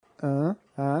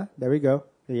There we go.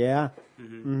 Yeah.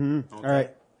 Okay. All right.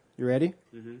 You ready?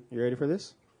 You ready for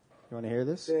this? You want to hear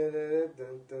this?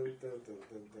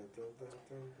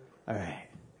 All right.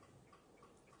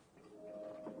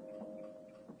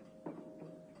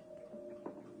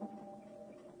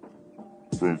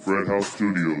 From Fred House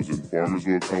Studios in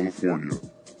Farmersville, California,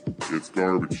 it's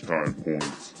Garbage Time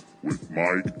Points with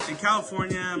Mike. In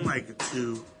California, I'm like a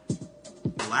 2.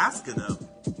 Alaska, though,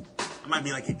 I might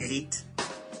be like an 8.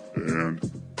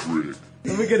 And Rick.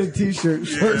 Let me get a t-shirt.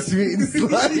 Short, sweet, and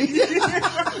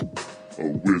slutty. A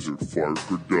Wizard Fart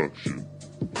production.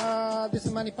 This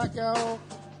is Manny Pacquiao.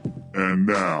 And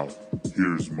now,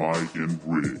 here's Mike and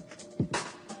Rick.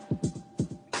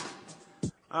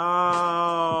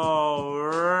 All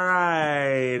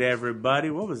right, everybody.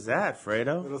 What was that,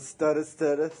 Fredo? Little stutter. It's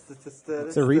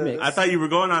a remix. I thought you were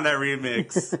going on that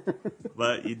remix,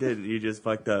 but you didn't. You just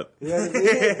fucked up. Yeah,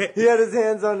 he had his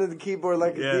hands on the keyboard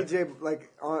like a Yeah. DJ,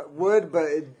 like would, but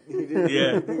he didn't do Yeah.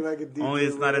 anything like a DJ. Only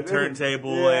it's not a would.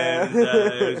 turntable, Yeah. and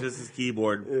it was just his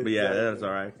keyboard. But yeah, that was all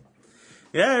right.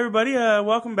 Yeah, everybody,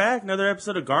 welcome back. Another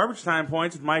episode of Garbage Time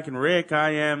Points with Mike and Rick. I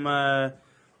am,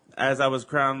 as I was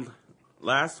crowned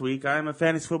last week, I am a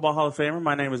fantasy football Hall of Famer.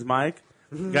 My name is Mike.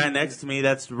 The guy next to me,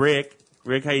 that's Rick.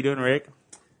 Rick, how you doing, Rick?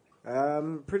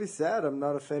 I'm pretty sad. I'm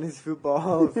not a fantasy football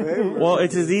Hall of Famer. Well,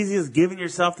 it's as easy as giving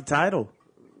yourself the title.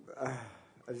 I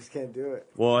just can't do it.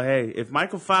 Well, hey, if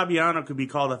Michael Fabiano could be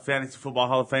called a fantasy football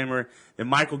Hall of Famer, then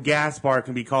Michael Gaspar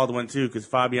can be called one too, because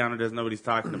Fabiano doesn't know what he's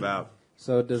talking about.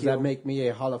 So does that make me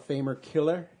a Hall of Famer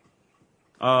killer?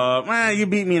 Well, you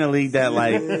beat me in a league that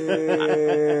like.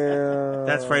 Yeah.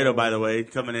 That's Fredo, by the way,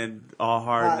 coming in all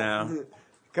hard now.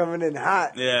 Coming in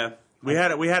hot. Yeah, we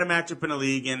had a matchup in a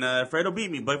league, and Fredo beat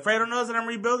me. But Fredo knows that I'm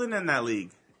rebuilding in that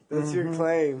league. That's your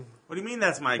claim. What do you mean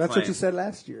that's my That's claim? what you said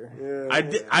last year. Yeah.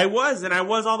 I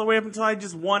was all the way up until I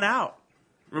just won out.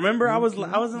 Remember, I was in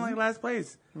like last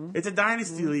place. It's a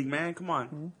dynasty league, man. Come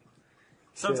on.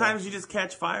 Sometimes you just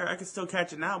catch fire. I can still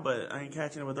catch it now, but I ain't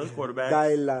catching it with those quarterbacks.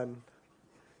 Dylan.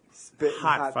 Spitting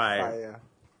Hot fire.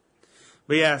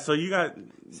 But yeah, so you got.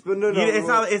 It's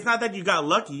not that you got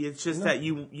lucky. It's just that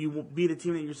you beat a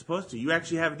team that you're supposed to. You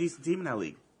actually have a decent team in that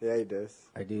league. Yeah, he does.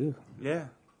 I do. Yeah.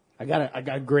 I got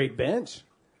a great bench.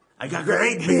 I got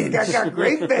great bench. I got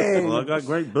great bench. Well, I got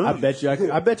great boots. I bet you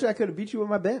I could have beat you with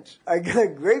my bench. I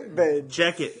got great bench.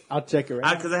 Check it. I'll check it right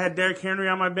now. Because I had Derrick Henry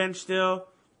on my bench still.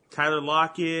 Tyler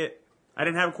Lockett. I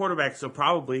didn't have a quarterback, so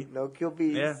probably. No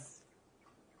QBs. Yeah.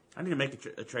 I need to make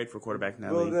a trade for a quarterback in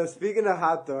that Well, league. speaking of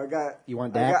hot though, You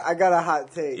want that? I got a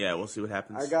hot take. Yeah, we'll see what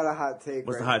happens. I got a hot take.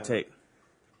 What's the right hot now. take?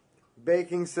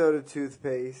 Baking soda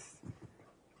toothpaste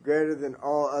greater than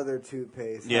all other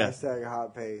toothpaste. Yeah. Hashtag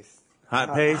hot paste.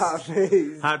 Hot paste? Hot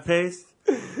paste. Hot paste?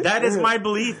 That is my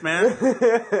belief, man.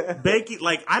 Baking,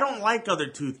 like, I don't like other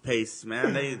toothpastes,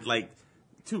 man. They, like,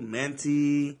 too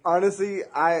minty. Honestly,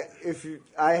 I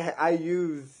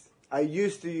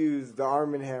used to use the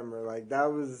Arm & Hammer. Like,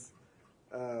 that was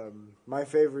my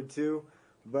favorite too.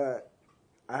 But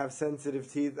I have sensitive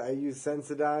teeth. I use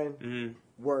Sensodyne. Mm-hmm.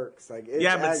 Works. Like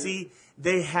See,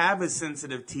 they have a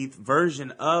sensitive teeth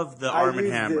version of the Arm &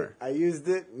 Hammer. I used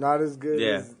it. Not as good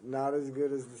Yeah. as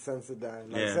the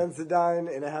Sensodyne. Like Yeah.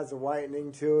 Sensodyne, and it has a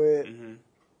whitening to it. Mm-hmm.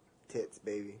 Tits,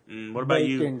 baby. What about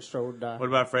Baking you? soda. What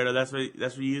about Fredo? That's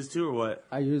what you use too, or what?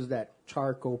 I use that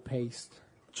charcoal paste.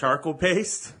 Charcoal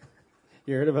paste?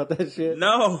 You heard about that shit?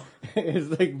 No.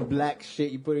 It's like black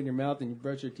shit you put in your mouth and you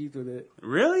brush your teeth with it.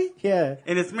 Really? Yeah.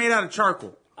 And it's made out of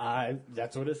charcoal.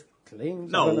 That's what it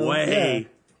claims. I No don't know. way. Yeah.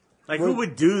 Like, who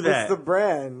would do that? What's the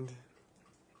brand?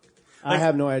 I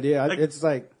have no idea. like- It's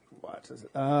like, what is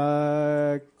it?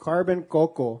 Carbon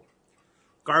cocoa.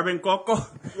 Carbon cocoa?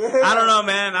 I don't know,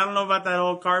 man. I don't know about that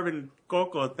whole carbon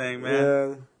cocoa thing, man.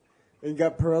 Yeah. And you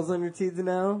got pearls on your teeth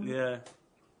now? Yeah.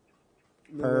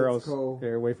 Pearls. cool.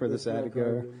 Here, wait for That's this ad to not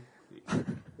go.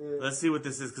 carbon. Let's see what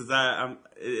this is, because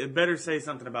it better say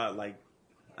something about, like,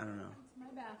 I don't know. It's my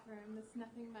bathroom. It's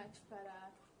nothing much, but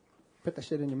Put that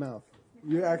shit in your mouth.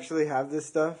 You actually have this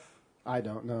stuff? I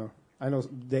don't know. I know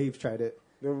Dave tried it.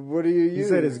 Then what do you He use?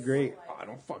 said it's great. I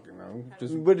don't fucking know.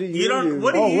 Just What do you You don't- use?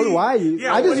 what do oh, you- what do I use?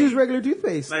 Yeah, I what just do use you- regular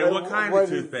toothpaste. Like, what kind what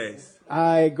of is- toothpaste?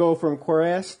 I go from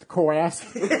Corest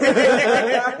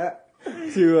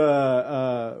to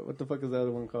what the fuck is the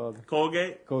other one called?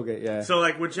 Colgate? Colgate. Yeah. So,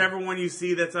 like, whichever one you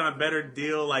see that's on a better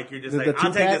deal, like, you're just The like,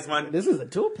 I'll take two-pack? this one. This is a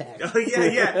 2-pack. Oh,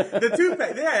 yeah. The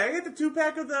 2-pack. Yeah, I get the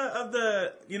 2-pack of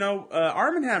the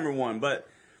Arm & Hammer one, but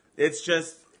it's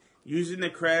just using the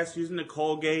Crest, using the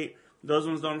Colgate. Those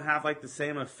ones don't have, like, the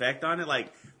same effect on it.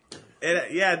 Like,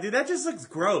 yeah, dude, that just looks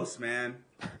gross, man.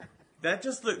 That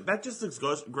just looks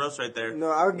gross right there. No,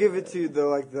 I'll give it to you though.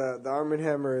 Like the Arm &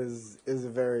 Hammer is a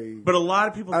very But a lot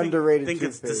of people underrated think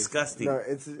it's toothpaste. disgusting. No,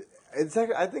 it's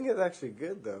actually, I think it's actually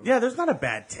good though. Yeah, there's not a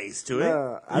bad taste to it.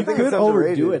 No, I You think could it's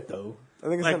underrated. overdo it though I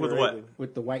think it's Like with underrated. what?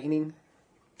 with the whitening.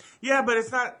 Yeah, but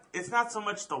it's not so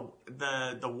much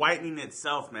the whitening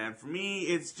itself, man. For me,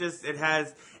 it's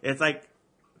like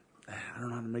I don't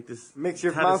know how to make this. Makes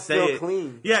your how to mouth say feel it.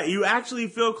 clean. Yeah, you actually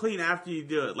feel clean after you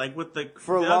do it. Like with the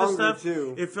For the other longer, stuff,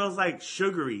 too. it feels like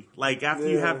sugary. Like after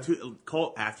you Yeah.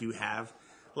 have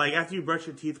after you brush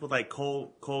your teeth with like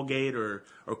Colgate or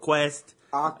Quest.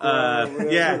 Aqua, whatever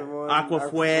yeah, the one, Aqua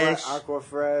Fresh. Aqua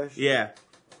Fresh. Yeah.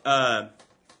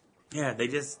 Yeah, it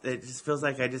just feels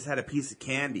like I just had a piece of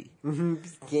candy.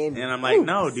 Candy. And I'm like,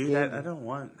 no, Ooh, dude, candy. I don't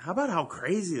want. How about how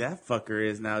crazy that fucker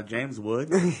is now, James Wood?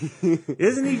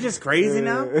 Isn't he just crazy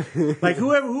now? Like, who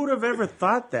would have ever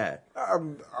thought that?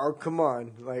 Oh, come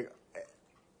on. Like,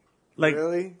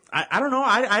 Really? I don't know.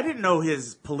 I didn't know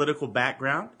his political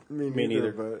background, Me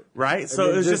neither. But right? So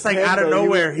mean, it was just like him, out of though,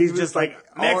 nowhere. he He's was just like,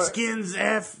 all- Mexicans,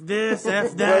 F this, F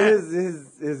but that.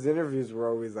 his interviews were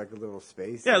always like a little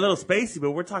spacey. Yeah, a little spacey,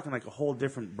 but we're talking like a whole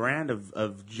different brand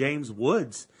of James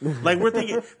Woods. Like we're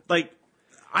thinking, like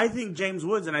I think James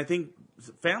Woods, and I think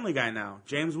Family Guy now.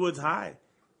 James Woods High,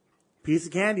 piece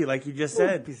of candy, like you just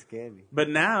said. Piece of candy. But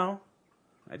now,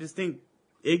 I just think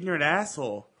ignorant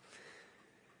asshole.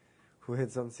 Who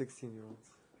hits on 16-year-olds?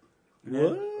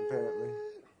 Yeah. Apparently.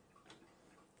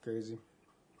 Crazy.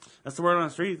 That's the word on the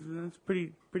street. That's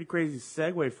pretty crazy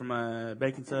segue from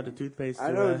baking soda toothpaste. I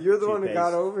to, know you're the one who toothpaste.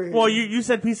 got over here. Well, you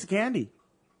said piece of candy.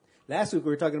 Last week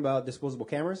we were talking about disposable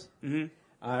cameras. Mm-hmm.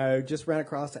 I just ran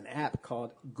across an app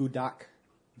called Gudak,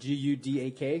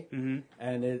 Gudak,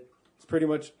 and it's pretty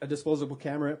much a disposable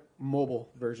camera mobile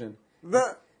version.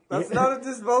 That's not a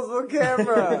disposable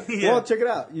camera. Yeah. Well, check it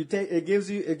out. It gives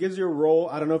you a roll.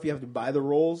 I don't know if you have to buy the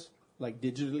rolls like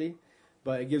digitally,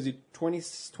 but it gives you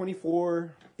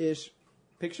 24-ish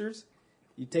pictures.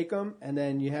 You take them and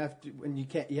then you have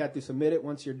to submit it.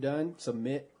 Once you're done,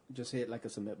 submit. Just hit like a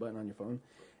submit button on your phone,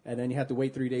 and then you have to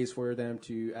wait 3 days for them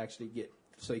to actually get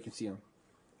so you can see them.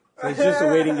 So it's just a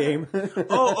waiting game.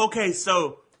 Oh, okay.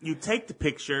 So you take the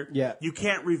picture. Yeah. You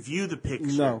can't review the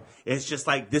picture. No. It's just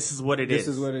like this is what it is.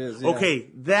 This is what it is, yeah. Okay,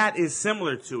 that is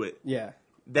similar to it. Yeah.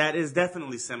 That is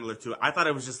definitely similar to it. I thought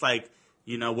it was just like,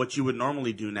 what you would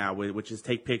normally do now, which is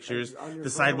take pictures, On your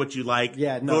decide phone. what you like,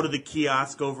 Yeah, no. go to the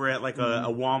kiosk over at like a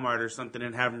Walmart or something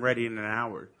and have them ready in an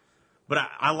hour. But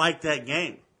I like that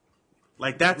game.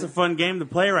 Like, that's a fun game to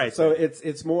play right So there.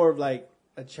 it's more of like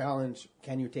a challenge.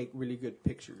 Can you take really good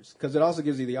pictures? Because it also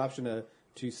gives you the option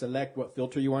to select what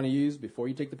filter you want to use before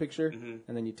you take the picture, and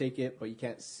then you take it, but you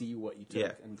can't see what you took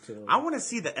Yeah. until. I want to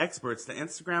see the experts, the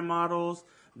Instagram models,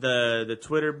 the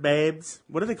Twitter babes.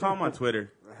 What do they call them on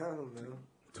Twitter? I don't know.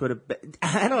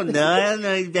 I don't know. I don't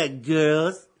know. You got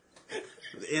girls.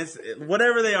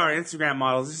 Whatever they are, Instagram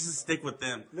models. Just stick with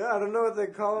them. No, I don't know what they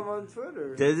call them on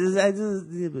Twitter.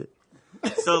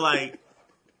 So, like,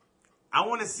 I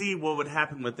want to see what would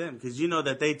happen with them because you know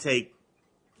that they take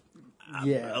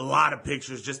Yeah. a lot of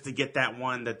pictures just to get that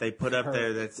one that they put up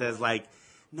there that says, like,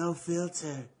 no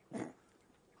filter,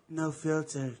 no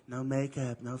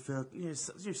makeup, no filter. You're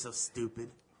so stupid.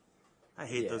 I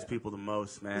hate those people the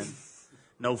most, man.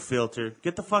 No filter.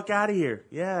 Get the fuck out of here.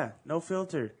 Yeah, no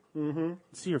filter. Mm-hmm.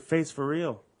 See your face for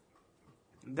real.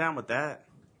 I'm down with that.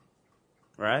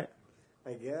 Right?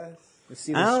 I guess. Let's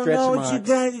see the I don't stretch know what marks. you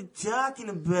guys are talking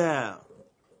about.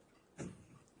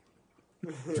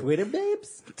 Twitter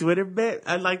babes. Twitter bit.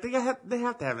 I like they have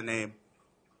to have a name.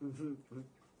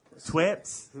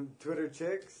 Twips? Twitter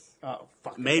chicks. Oh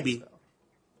fuck. Maybe.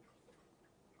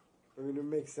 I mean, it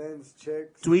makes sense.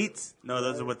 Chicks. Tweets? No,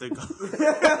 those are what they're called.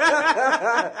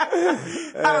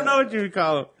 I don't know what you would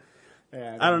call them.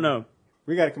 Yeah, I don't know.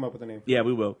 We got to come up with a name. Yeah,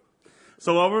 we will.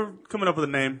 So while we're coming up with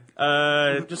a name,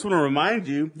 just want to remind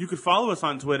you, you could follow us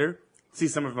on Twitter, see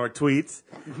some of our tweets,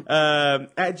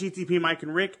 at GTP Mike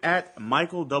and Rick, at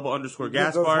Michael __ Get those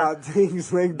Gaspar. hot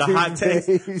takes like The hot takes,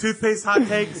 toothpaste hot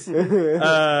takes,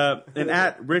 and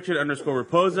at Richard _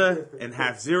 Raposa and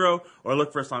 #0, or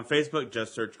look for us on Facebook.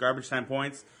 Just search Garbage Time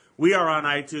Points. We are on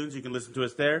iTunes. You can listen to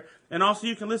us there, and also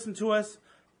you can listen to us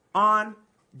on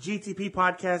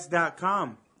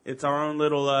GTPpodcast.com. It's our own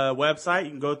little website. You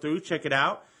can go through, check it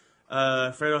out.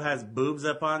 Fredo has boobs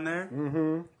up on there.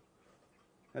 Mm-hmm.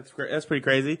 That's pretty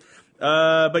crazy.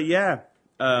 But yeah,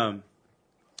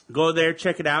 go there,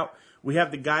 check it out. We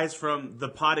have the guys from the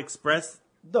Pod Express.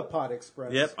 The Pod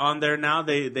Express. Yep, on there now.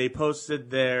 They posted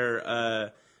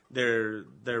their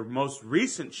most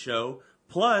recent show.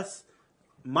 Plus,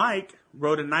 Mike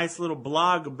wrote a nice little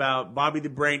blog about Bobby the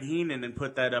Brain Heenan and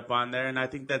put that up on there. And I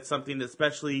think that's something that,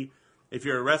 especially if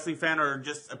you're a wrestling fan or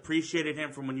just appreciated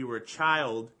him from when you were a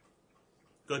child,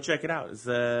 go check it out. It's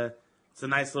a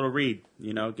nice little read,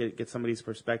 you know, get somebody's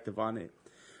perspective on it.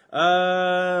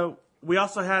 We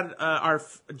also had our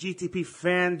GTP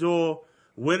FanDuel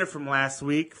winner from last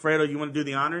week. Fredo, you want to do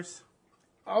the honors?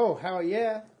 Oh, hell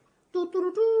yeah.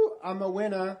 I'm a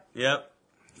winner. Yep.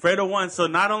 Fredo won, so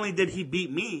not only did he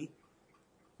beat me,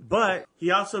 but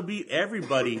he also beat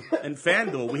everybody in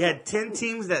FanDuel. We had 10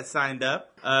 teams that signed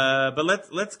up, but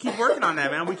let's keep working on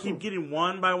that, man. We keep getting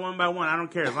one by one by one. I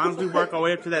don't care. As long as we work our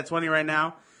way up to that 20 right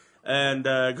now. And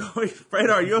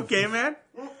Fredo, are you okay, man?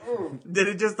 Did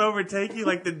it just overtake you,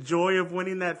 like the joy of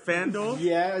winning that FanDuel?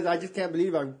 Yeah, I just can't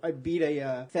believe I beat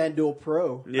a FanDuel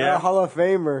Pro. Yeah. A Hall of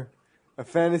Famer. A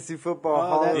fantasy football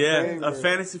Hall of Famer. Yeah, a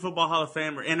fantasy football Hall of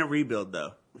Famer in a rebuild,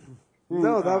 though.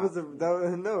 No,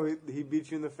 he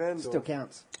beat you in the FanDuel. Still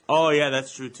counts. Oh, yeah,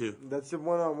 that's true, too. That's your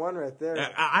one-on-one right there.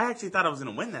 I actually thought I was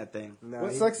going to win that thing. No,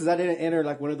 What sucks is I didn't enter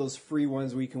like one of those free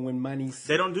ones where you can win monies.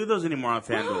 They don't do those anymore on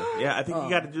FanDuel. Yeah, I think you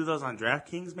got to do those on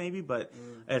DraftKings maybe, but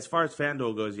as far as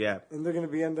FanDuel goes, yeah. And they're going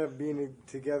to end up being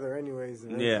together anyways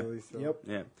eventually. Yeah. So. Yep.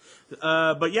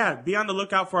 Yeah. But yeah, be on the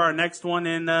lookout for our next one,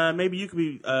 and maybe you could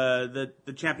be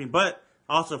the champion. But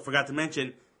also forgot to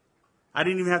mention, I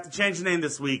didn't even have to change the name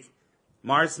this week.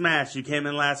 Mars Smash, you came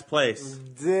in last place.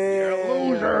 Damn. You're a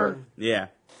loser. Yeah.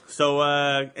 So,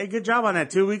 hey, good job on that.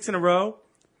 2 weeks in a row.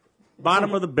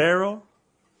 Bottom of the barrel.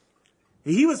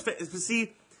 He was,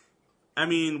 see, I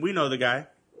mean, we know the guy.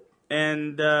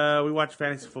 And we watched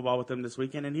fantasy football with him this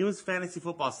weekend, and he was fantasy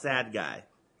football sad guy.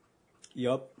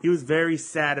 Yup. He was very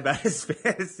sad about his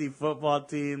fantasy football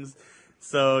teams.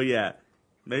 So, yeah.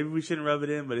 Maybe we shouldn't rub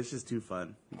it in, but it's just too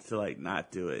fun to, like,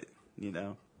 not do it, you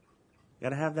know? You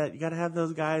gotta have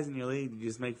those guys in your league you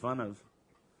just make fun of.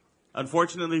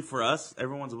 Unfortunately for us,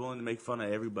 everyone's willing to make fun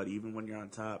of everybody, even when you're on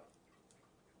top.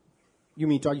 You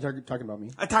mean talking about me?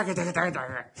 You're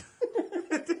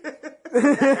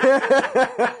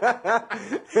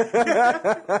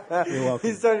welcome.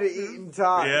 He started eating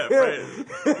top. Yeah,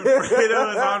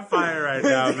 Fredo is on fire right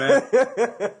now, man.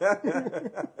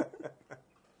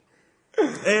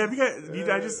 Hey,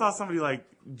 I just saw somebody like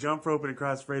jump roping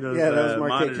across Fredo's that was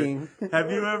Marquette monitor. King. Have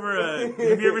you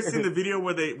ever seen the video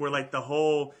where like the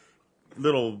whole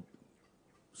little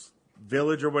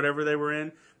village or whatever they were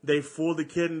in, they fooled the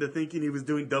kid into thinking he was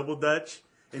doing double dutch,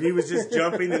 and he was just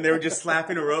jumping, and they were just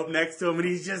slapping a rope next to him, and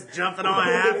he's just jumping all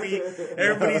happy.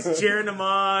 Everybody's cheering him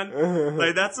on.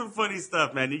 Like, that's some funny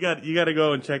stuff, man. You got to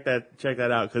go and check that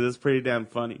out because it's pretty damn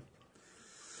funny.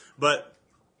 But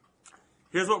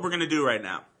here's what we're gonna do right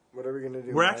now. What are we going to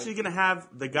do? We're actually going to have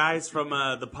the guys from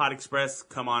the Pod Express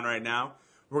come on right now.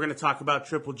 We're going to talk about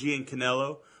Triple G and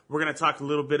Canelo. We're going to talk a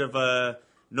little bit of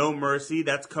No Mercy.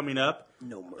 That's coming up.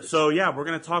 No Mercy. So, yeah, we're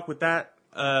going to talk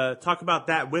about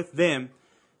that with them.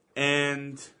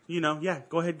 And, you know, yeah,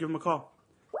 go ahead and give them a call.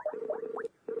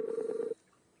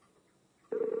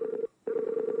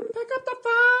 Pick up the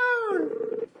phone.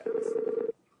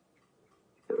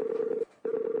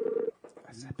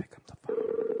 I said pick up the phone.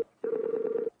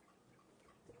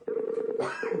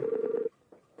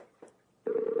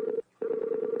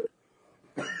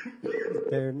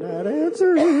 They're not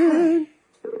answering.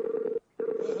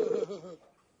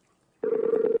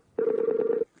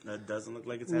 That doesn't look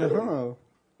like it's happening. No.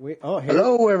 Wait. Oh, hey.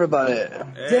 Hello, everybody.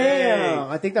 Hey. Damn.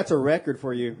 I think that's a record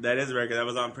for you. That is a record. That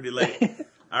was on pretty late.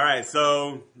 All right,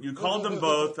 so you called them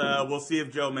both. We'll see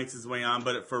if Joe makes his way on.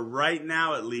 But for right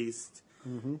now, at least,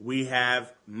 we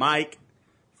have Mike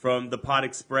from the Pod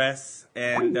Express.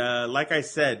 And like I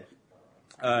said,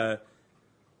 go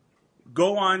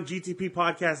on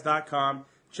gtppodcast.com.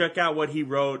 Check out what he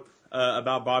wrote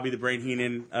about Bobby the Brain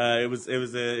Heenan. It was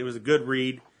a good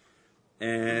read.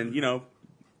 And, you know,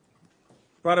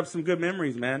 brought up some good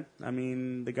memories, man. I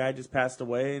mean, the guy just passed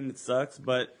away, and it sucks,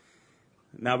 but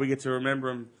now we get to remember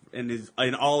him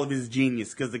in all of his genius,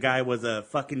 because the guy was a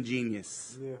fucking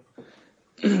genius. Yeah.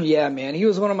 Yeah, man. He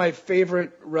was one of my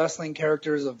favorite wrestling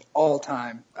characters of all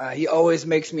time. He always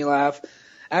makes me laugh.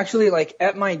 Actually, like,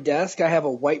 at my desk, I have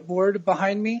a whiteboard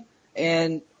behind me,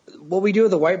 and what we do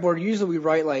with the whiteboard, usually we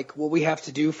write, like, what we have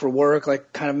to do for work,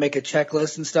 like, kind of make a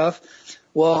checklist and stuff.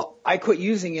 Well, I quit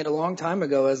using it a long time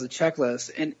ago as a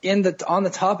checklist, and on the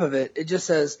top of it, it just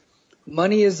says,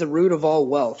 "Money is the root of all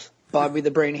wealth." Bobby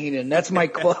the Brain Heenan. That's my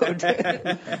quote.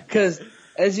 Because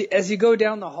as you go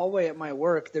down the hallway at my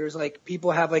work, there's like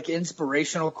people have like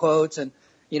inspirational quotes, and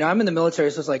I'm in the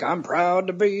military, so it's like, I'm proud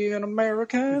to be an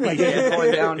American. Like, it's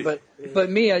going down. But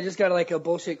me, I just got like a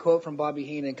bullshit quote from Bobby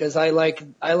Heenan because I like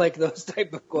those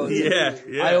type of quotes. Yeah.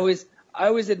 I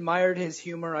always admired his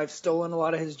humor. I've stolen a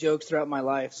lot of his jokes throughout my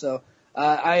life. So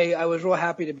I was real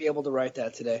happy to be able to write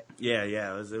that today. Yeah.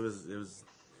 It was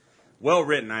well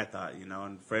written, I thought,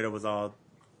 and Fredo was all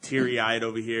teary-eyed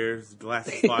over here, his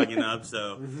glasses fogging up.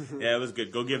 So, yeah, it was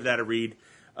good. Go give that a read.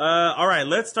 All right,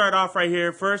 let's start off right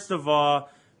here. First of all,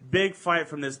 big fight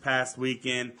from this past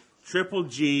weekend. Triple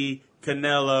G,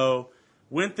 Canelo,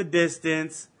 went the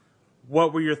distance.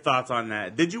 What were your thoughts on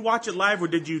that? Did you watch it live or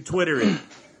did you Twitter it?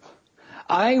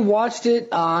 I watched it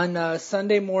on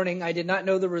Sunday morning. I did not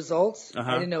know the results.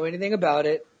 I didn't know anything about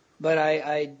it. But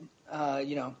I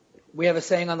we have a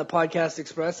saying on the Podcast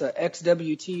Express,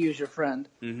 XWT is your friend.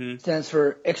 Mm-hmm. Stands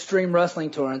for Extreme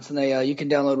Wrestling Torrents, and you can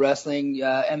download wrestling,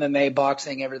 MMA,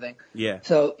 boxing, everything. Yeah.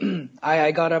 So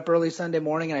I got up early Sunday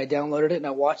morning and I downloaded it and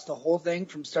I watched the whole thing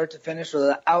from start to finish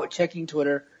without checking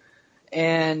Twitter.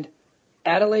 And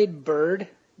Adelaide Bird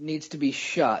needs to be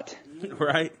shot.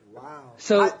 Right. Wow.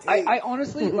 So I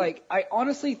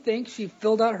honestly think she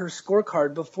filled out her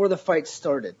scorecard before the fight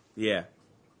started. Yeah.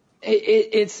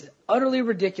 It's utterly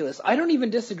ridiculous. I don't even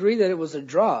disagree that it was a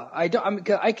draw. I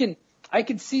can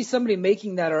see somebody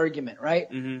making that argument,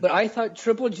 right? Mm-hmm. But I thought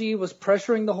Triple G was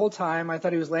pressuring the whole time. I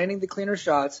thought he was landing the cleaner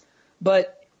shots.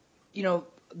 But,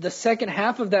 the second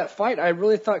half of that fight, I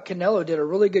really thought Canelo did a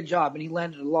really good job, and he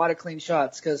landed a lot of clean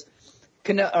shots because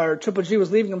Triple G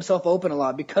was leaving himself open a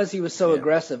lot because he was so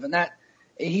aggressive. And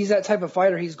he's that type of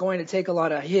fighter. He's going to take a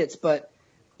lot of hits, but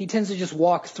he tends to just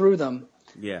walk through them.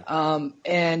 Yeah.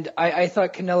 And I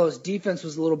thought Canelo's defense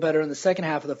was a little better in the second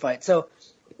half of the fight. So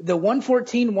the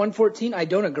 114, I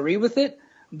don't agree with it,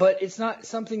 but it's not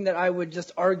something that I would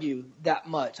just argue that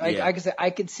much. I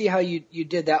could see how you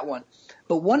did that one.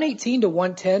 But 118 to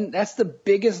 110, that's the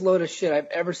biggest load of shit I've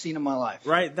ever seen in my life.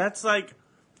 Right. That's like,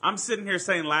 I'm sitting here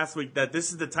saying last week that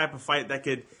this is the type of fight that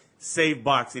could save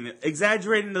boxing.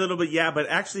 Exaggerating a little bit, yeah, but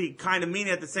actually kind of mean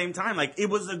it at the same time. Like, it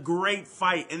was a great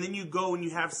fight, and then you go and you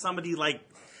have somebody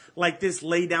like this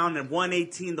lay down at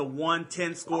 118 to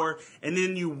 110 score, and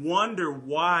then you wonder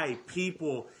why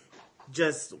people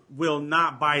just will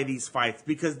not buy these fights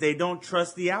because they don't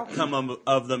trust the outcome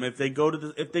of them if they go to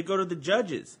the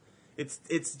judges.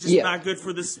 It's just not good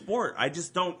for the sport. I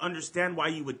just don't understand why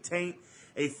you would taint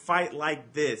a fight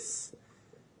like this,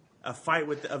 a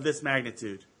fight of this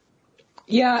magnitude.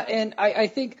 Yeah, and I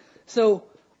think so.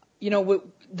 With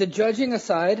the judging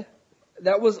aside,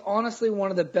 that was honestly one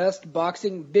of the best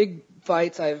boxing big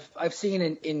fights I've seen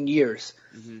in years.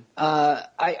 Mm-hmm.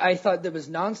 I thought there was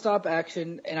nonstop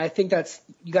action, and I think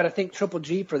you got to thank Triple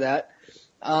G for that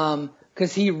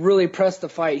because he really pressed the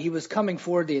fight. He was coming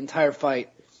forward the entire fight,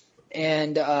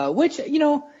 and which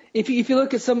if you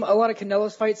look at a lot of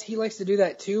Canelo's fights, he likes to do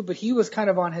that too. But he was kind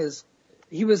of on his.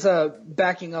 He was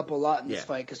backing up a lot in this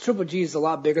fight because Triple G is a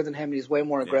lot bigger than him and he's way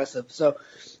more aggressive. So,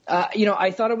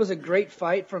 I thought it was a great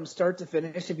fight from start to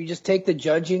finish. If you just take the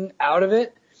judging out of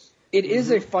it, it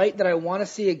is a fight that I want to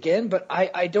see again, but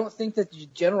I don't think that the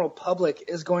general public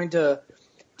is going to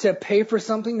pay for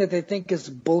something that they think is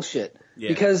bullshit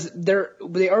because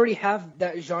they already have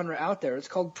that genre out there. It's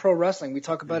called pro wrestling. We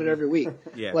talk about it every week.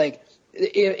 Yeah. Like,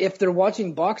 if they're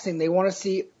watching boxing, they want to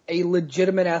see a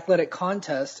legitimate athletic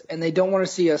contest, and they don't want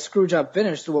to see a screw job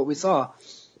finish to what we saw.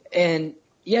 And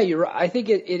you're right. I think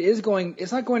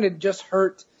it's not going to just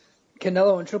hurt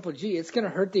Canelo and Triple G. It's going to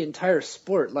hurt the entire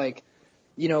sport. Like,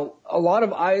 a lot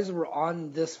of eyes were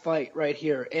on this fight right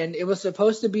here, and it was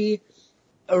supposed to be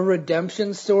a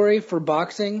redemption story for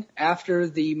boxing after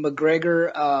the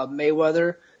McGregor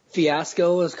Mayweather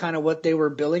fiasco is kind of what they were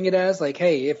billing it as. Like,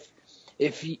 hey,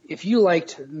 if you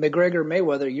liked McGregor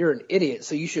Mayweather, you're an idiot.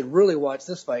 So you should really watch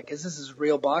this fight because this is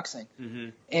real boxing. Mm-hmm.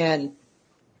 And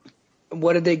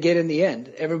what did they get in the end?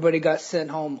 Everybody got sent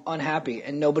home unhappy,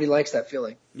 and nobody likes that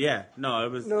feeling. Yeah, no,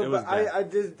 it was. No, it was but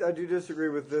bad. I do disagree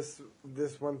with this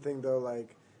one thing though.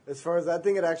 Like, as far as I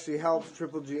think it actually helps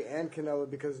Triple G and Canelo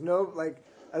because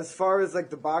as far as like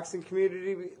the boxing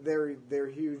community, they're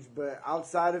huge, but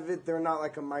outside of it, they're not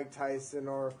like a Mike Tyson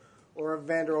or a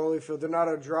Vander Holyfield. They're not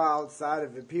a draw outside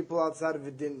of it. People outside of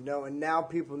it didn't know, and now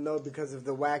people know because of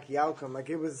the wacky outcome. Like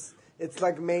it's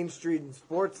like mainstream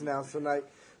sports now. So now,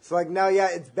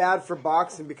 it's bad for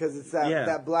boxing because it's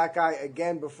that black eye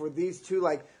again. But for these two,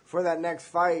 like for that next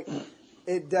fight,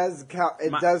 it does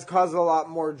cause a lot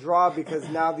more draw because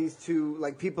now these two,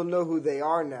 like, people know who they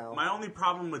are now. My only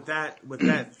problem with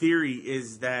that theory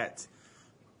is that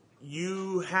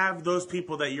you have those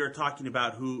people that you're talking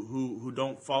about who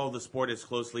don't follow the sport as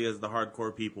closely as the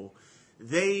hardcore people.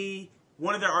 They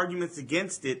one of their arguments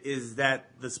against it is that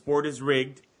the sport is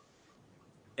rigged,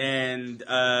 and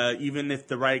even if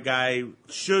the right guy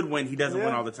should win, he doesn't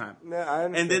win all the time. Yeah, I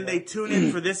understand and then they that. tune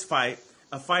in for this fight,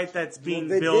 a fight that's being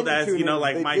They billed didn't as, tune in.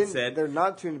 like They Mike didn't- said. They're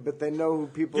not tuned, but they know who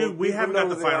people. Dude, we people haven't know got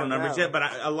the who they final are numbers now. yet, but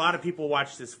a lot of people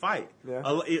watch this fight. Yeah.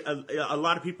 A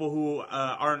lot of people who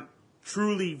aren't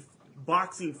truly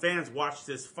boxing fans watch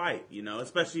this fight,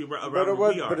 especially around But it where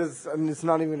was, we are. but it's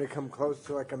not even going to come close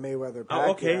to like a Mayweather. Pacquiao.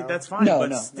 Okay, that's fine, No, but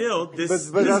no. still,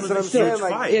 this But that's was what a I'm huge saying.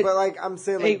 Like, fight. but like I'm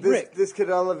saying, Hey, like this, Rick. this could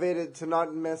elevate it to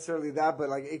not necessarily that, but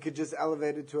like it could just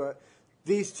elevate it to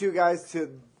these two guys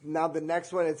to now the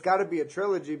next one. It's got to be a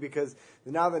trilogy because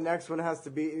now the next one has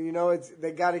to be.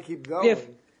 They got to keep going.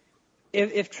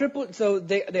 If triple, so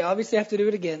they obviously have to do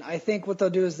it again. I think what they'll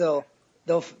do is they'll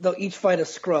each fight a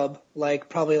scrub, like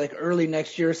probably like early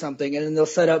next year or something, and then they'll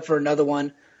set up for another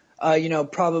one,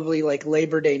 probably like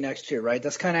Labor Day next year, right?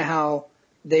 That's kind of how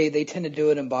they tend to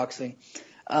do it in boxing.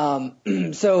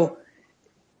 So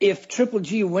if Triple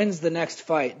G wins the next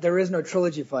fight, there is no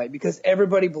trilogy fight because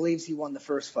everybody believes he won the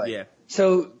first fight. Yeah.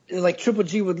 So like Triple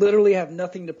G would literally have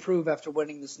nothing to prove after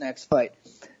winning this next fight.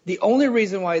 The only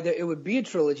reason why it would be a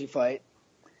trilogy fight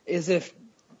is if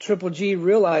Triple G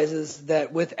realizes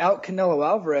that without Canelo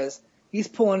Alvarez, he's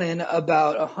pulling in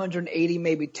about 180,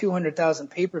 maybe 200,000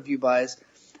 pay-per-view buys.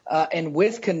 And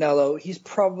with Canelo, he's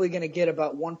probably going to get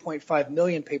about 1.5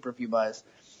 million pay-per-view buys.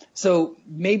 So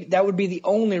maybe that would be the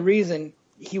only reason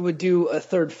he would do a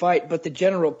third fight, but the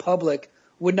general public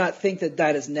would not think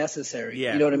that is necessary.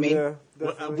 Yeah. You know what I mean? Yeah,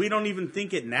 Well, definitely. we don't even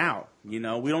think it now. We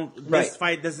don't. Right. This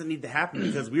fight doesn't need to happen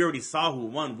because we already saw who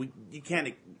won. You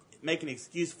can't make an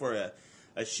excuse for a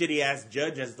shitty ass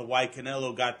judge as to why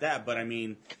Canelo got that. But I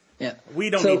mean, Yeah. we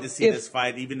don't So need to see if- this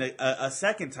fight even a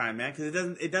second time, man, because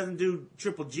it doesn't do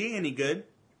Triple G any good.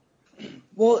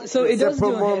 Well, so it Except does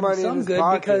put do more him money in some his good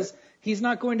pocket. because he's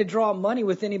not going to draw money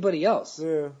with anybody else.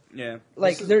 Yeah. Yeah.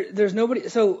 Like there's nobody.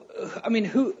 So I mean,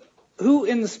 who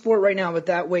in the sport right now with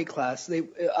that weight class?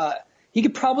 He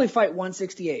could probably fight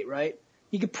 168, right?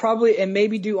 He could probably and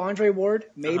maybe do Andre Ward,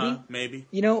 maybe. Maybe.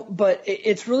 But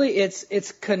it's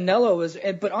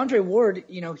Canelo but Andre Ward,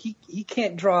 he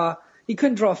can't draw. He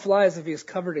couldn't draw flies if he was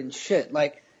covered in shit.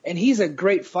 Like, and he's a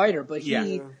great fighter, but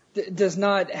he does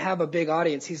not have a big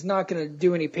audience. He's not going to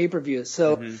do any pay-per-views.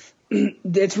 So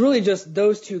it's really just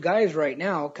those two guys right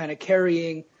now kind of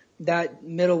carrying that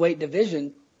middleweight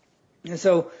division. And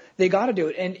so they got to do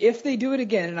it. And if they do it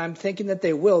again, and I'm thinking that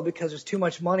they will because there's too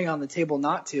much money on the table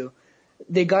not to,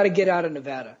 they got to get out of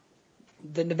Nevada.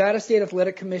 The Nevada State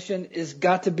Athletic Commission is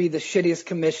got to be the shittiest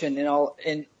commission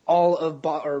in all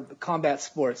of combat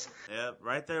sports. Yep,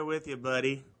 right there with you,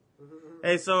 buddy.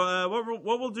 Hey, so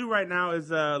what we'll do right now is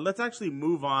let's actually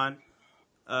move on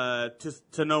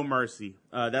to No Mercy.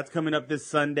 That's coming up this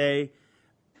Sunday.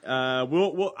 I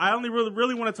only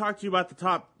really want to talk to you about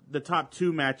the top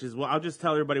two matches. Well, I'll just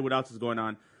tell everybody what else is going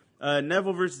on.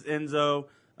 Neville versus Enzo.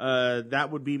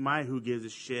 That would be my who gives a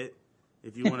shit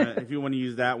if you want to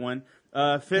use that one.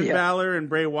 Finn Balor and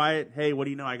Bray Wyatt. Hey, what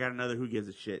do you know? I got another who gives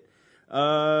a shit.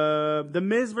 The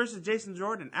Miz versus Jason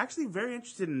Jordan. Actually, very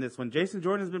interested in this one. Jason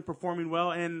Jordan has been performing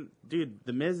well, and dude,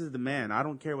 the Miz is the man. I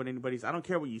don't care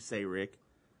what you say, Rick.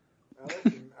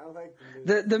 I like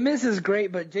the The Miz is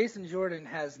great, but Jason Jordan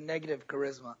has negative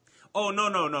charisma. Oh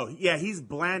no. Yeah, he's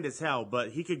bland as hell, but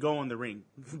he could go in the ring.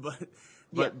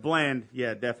 but bland,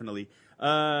 yeah, definitely.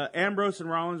 Ambrose and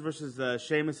Rollins versus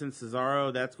Sheamus and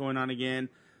Cesaro. That's going on again.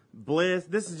 Bliss.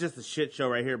 This is just a shit show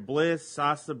right here. Bliss,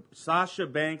 Sasha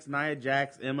Banks, Nia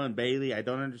Jax, Emma, and Bailey. I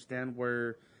don't understand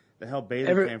where the hell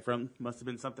Bailey came from. Must have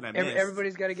been something I missed.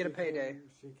 Everybody's got to get a payday.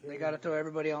 They got to throw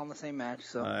everybody all in the same match.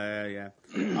 So Yeah.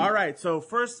 All right. So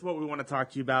first, what we want to talk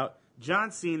to you about: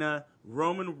 John Cena,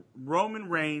 Roman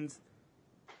Reigns.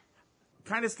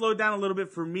 Kind of slowed down a little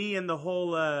bit for me in the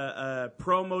whole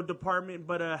promo department.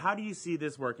 But how do you see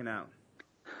this working out?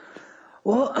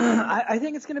 Well, I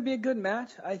think it's going to be a good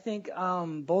match. I think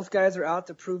both guys are out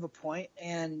to prove a point,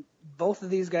 and both of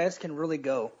these guys can really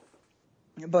go.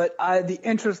 But the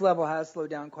interest level has slowed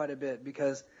down quite a bit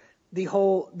because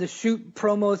the shoot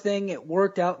promo thing, it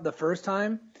worked out the first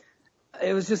time.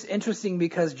 It was just interesting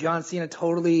because John Cena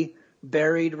totally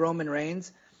buried Roman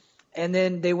Reigns, and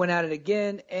then they went at it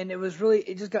again, and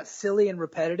it just got silly and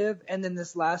repetitive. And then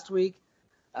this last week,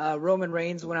 Roman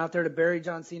Reigns went out there to bury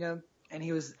John Cena, and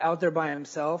he was out there by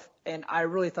himself, and I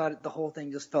really thought the whole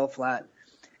thing just fell flat.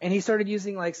 And he started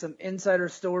using like some insider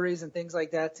stories and things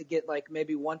like that to get like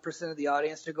maybe 1% of the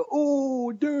audience to go,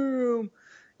 oh, damn.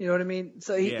 You know what I mean?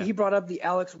 So he brought up the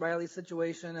Alex Riley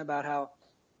situation about how,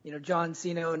 John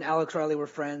Cena and Alex Riley were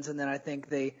friends, and then I think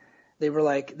they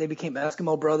they became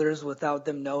Eskimo brothers without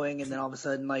them knowing, and then all of a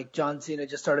sudden, like, John Cena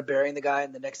just started burying the guy,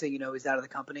 and the next thing you know, he's out of the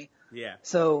company. Yeah.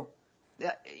 So,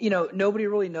 nobody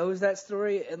really knows that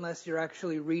story unless you're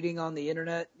actually reading on the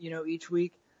internet, each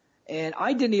week. And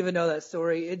I didn't even know that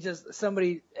story. It just,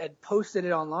 somebody had posted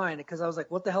it online because I was like,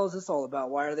 what the hell is this all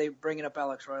about? Why are they bringing up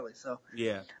Alex Riley? So,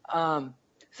 yeah.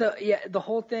 The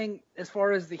whole thing, as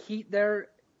far as the heat there,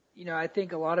 I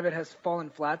think a lot of it has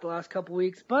fallen flat the last couple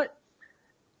weeks, but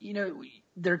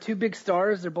they're two big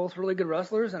stars. They're both really good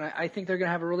wrestlers, and I think they're going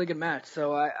to have a really good match.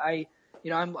 So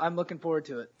I'm looking forward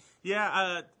to it.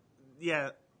 Yeah.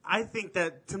 I think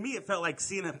that, to me, it felt like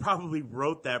Cena probably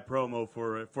wrote that promo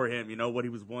for him. What he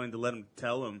was willing to let him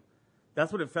tell him.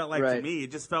 That's what it felt like to me.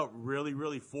 It just felt really,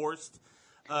 really forced.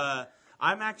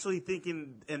 I'm actually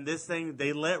thinking in this thing,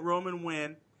 they let Roman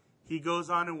win. He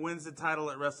goes on and wins the title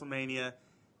at WrestleMania.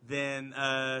 Then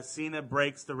Cena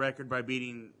breaks the record by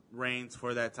beating Reigns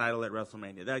for that title at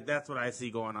WrestleMania. That's what I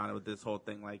see going on with this whole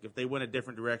thing. Like, if they went a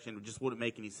different direction, it just wouldn't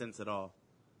make any sense at all.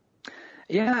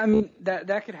 Yeah, I mean,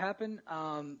 that could happen.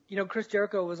 Chris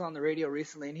Jericho was on the radio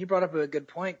recently, and he brought up a good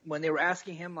point when they were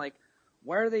asking him, like,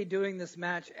 why are they doing this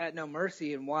match at No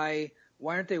Mercy, and why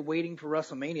aren't they waiting for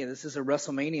WrestleMania? This is a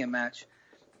WrestleMania match.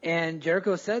 And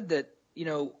Jericho said that,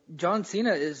 John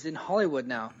Cena is in Hollywood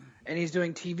now, and he's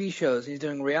doing TV shows, he's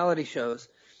doing reality shows.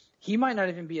 He might not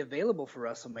even be available for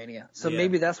WrestleMania. So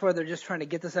maybe that's why they're just trying to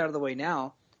get this out of the way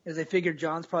now, is they figured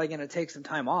John's probably going to take some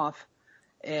time off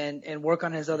and work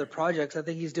on his other projects. I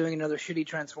think he's doing another shitty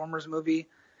Transformers movie,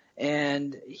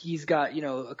 and he's got,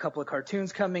 a couple of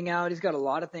cartoons coming out. He's got a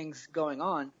lot of things going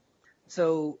on.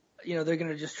 So, they're going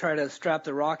to just try to strap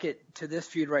the rocket to this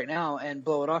feud right now and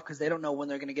blow it off because they don't know when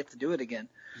they're going to get to do it again.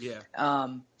 Yeah.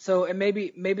 And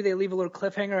maybe they leave a little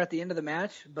cliffhanger at the end of the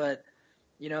match, but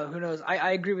who knows?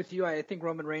 I agree with you. I think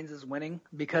Roman Reigns is winning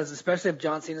because, especially if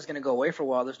John Cena is going to go away for a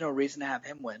while, there's no reason to have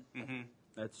him win. Mm-hmm.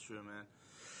 That's true, man.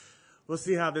 We'll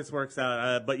see how this works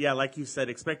out. But yeah, like you said,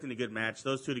 expecting a good match.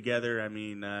 Those two together, I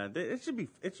mean, it should be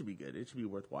good. It should be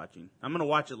worth watching. I'm gonna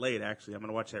watch it late. Actually, I'm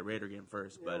gonna watch that Raider game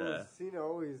first. Yeah, but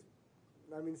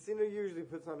Cena usually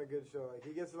puts on a good show. Like,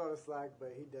 he gets a lot of slack,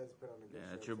 but he does put on a good show.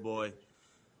 Yeah, it's your boy.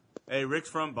 Hey, Rick's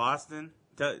from Boston,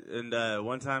 and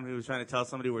one time he was trying to tell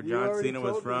somebody where John Cena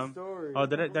was from. Oh,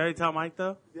 did I already tell Mike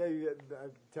though? Yeah, you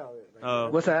tell it. Oh,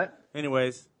 what's that?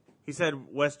 Anyways, he said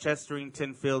West Chesterton,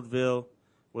 Fieldville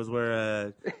was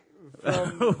where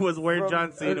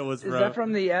John Cena was from. Is that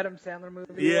from the Adam Sandler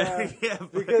movie? Yeah.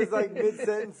 Because like mid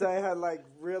sentence, I had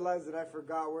realized that I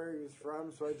forgot where he was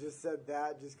from, so I just said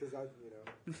that just because I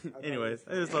Anyways,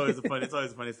 it's always a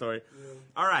funny story. Yeah.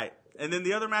 All right, and then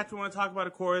the other match we want to talk about,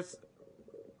 of course,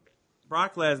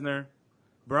 Brock Lesnar,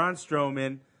 Braun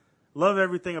Strowman. Love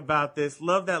everything about this.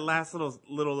 Love that last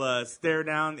little stare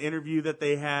down interview that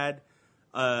they had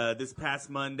this past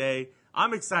Monday.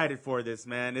 I'm excited for this,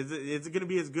 man. Is it going to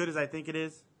be as good as I think it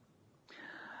is?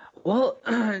 Well,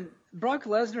 Brock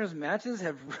Lesnar's matches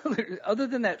have really, other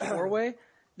than that four-way,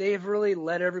 they have really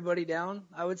let everybody down,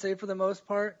 I would say, for the most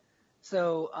part.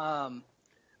 So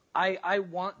I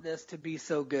want this to be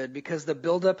so good because the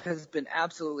build-up has been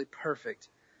absolutely perfect.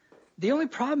 The only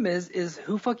problem is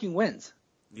who fucking wins.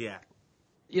 Yeah.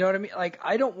 You know what I mean? Like,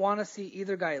 I don't want to see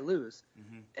either guy lose.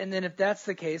 Mm-hmm. And then if that's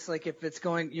the case, like if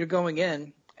you're going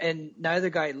in and neither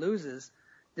guy loses,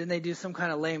 then they do some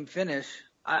kind of lame finish.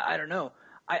 I don't know.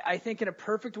 I think in a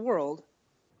perfect world,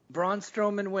 Braun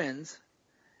Strowman wins,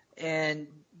 and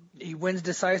he wins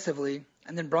decisively,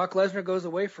 and then Brock Lesnar goes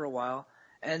away for a while,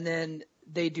 and then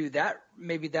they do that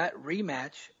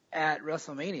rematch at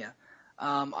WrestleMania.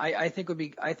 I think would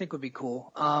be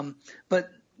cool. But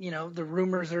the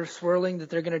rumors are swirling that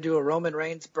they're going to do a Roman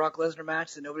Reigns Brock Lesnar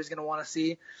match that nobody's going to want to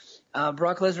see.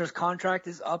 Brock Lesnar's contract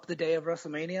is up the day of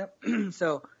WrestleMania,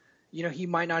 so he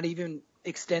might not even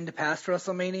extend past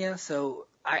WrestleMania. So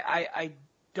I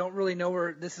don't really know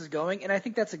where this is going, and I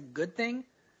think that's a good thing.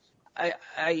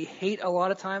 I hate a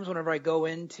lot of times whenever I go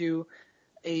into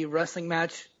a wrestling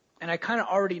match and I kind of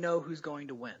already know who's going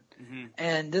to win. Mm-hmm.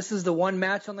 And this is the one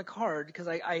match on the card because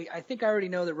I think I already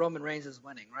know that Roman Reigns is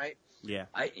winning, right? Yeah.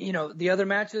 The other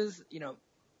matches,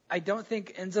 I don't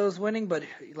think Enzo's winning, but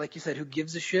like you said, who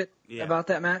gives a shit about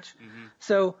that match? Mm-hmm.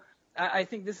 So I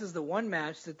think this is the one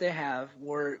match that they have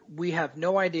where we have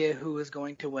no idea who is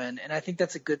going to win, and I think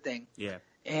that's a good thing. Yeah.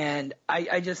 And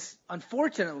I just,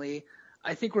 unfortunately,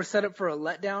 I think we're set up for a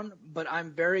letdown, but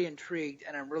I'm very intrigued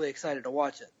and I'm really excited to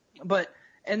watch it.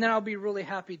 And then I'll be really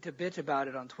happy to bitch about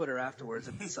it on Twitter afterwards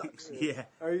if it sucks. Yeah.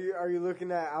 Are you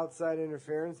looking at outside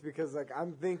interference? Because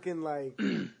I'm thinking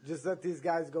just let these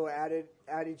guys go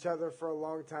at each other for a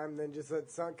long time, then just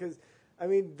let some, because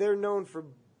they're known for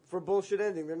for bullshit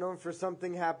ending. They're known for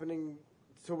something happening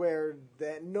to where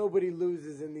that nobody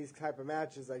loses in these type of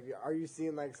matches. Like, are you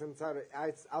seeing like some sort of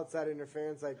outside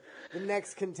interference, like the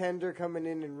next contender coming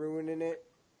in and ruining it?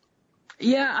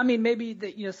 Yeah, I mean, maybe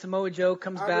Samoa Joe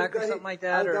comes back or something like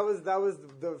that. That was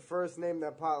the first name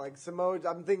that popped. Like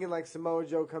I'm thinking like Samoa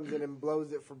Joe comes in and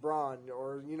blows it for Braun,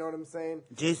 or you know what I'm saying?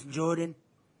 Jason Jordan.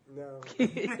 No.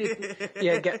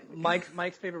 Yeah, get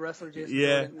Mike's favorite wrestler, Jason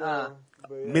Jordan. No,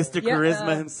 Mr.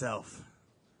 Charisma himself.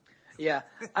 Yeah,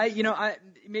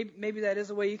 maybe that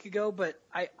is a way you could go, but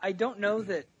I don't know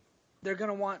that they're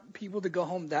gonna want people to go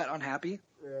home that unhappy.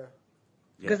 Yeah.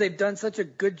 Because they've done such a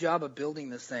good job of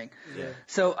building this thing. Yeah.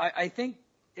 So I think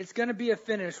it's going to be a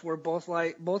finish where both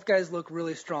guys look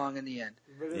really strong in the end.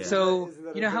 Yeah. So Isn't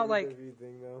that you know a how WWE like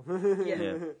thing, though?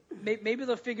 yeah, maybe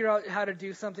they'll figure out how to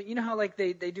do something. You know how like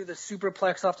they do the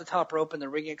superplex off the top rope and the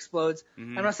ring explodes.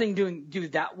 Mm-hmm. I'm not saying do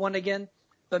that one again,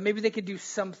 but maybe they could do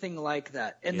something like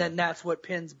that, and then that's what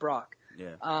pins Brock.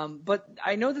 Yeah. But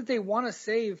I know that they want to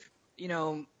save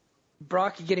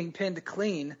Brock getting pinned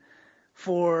clean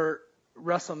for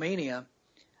WrestleMania,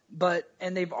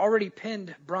 and they've already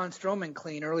pinned Braun Strowman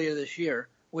clean earlier this year,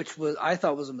 which I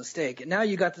thought was a mistake. And now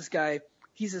you got this guy,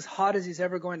 he's as hot as he's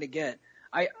ever going to get.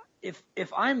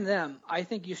 If I'm them, I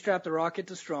think you strap the rocket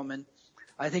to Strowman.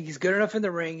 I think he's good enough in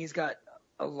the ring. He's got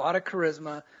a lot of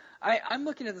charisma. I'm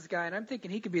looking at this guy and I'm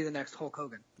thinking he could be the next Hulk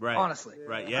Hogan. Right. Honestly.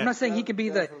 Right. Yeah. I'm not saying he could be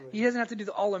Definitely. he doesn't have to do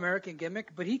the All-American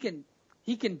gimmick, but he can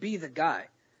be the guy.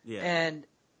 Yeah.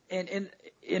 And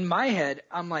in my head,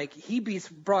 I'm like, he beats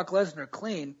Brock Lesnar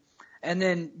clean and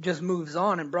then just moves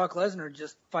on, and Brock Lesnar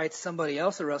just fights somebody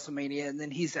else at WrestleMania, and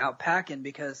then he's out packing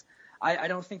because I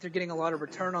don't think they're getting a lot of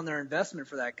return on their investment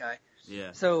for that guy.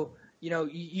 Yeah. So,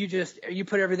 you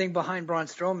put everything behind Braun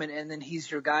Strowman, and then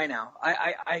he's your guy now.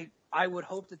 I would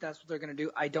hope that that's what they're going to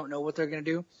do. I don't know what they're going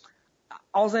to do.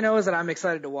 All I know is that I'm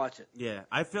excited to watch it. Yeah.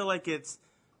 I feel like it's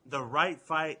the right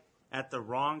fight at the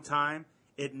wrong time.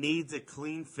 It needs a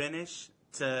clean finish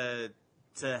to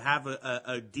have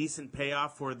a decent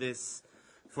payoff for this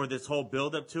whole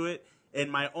build up to it.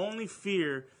 And my only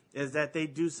fear is that they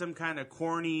do some kind of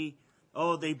corny,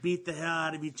 they beat the hell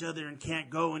out of each other and can't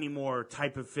go anymore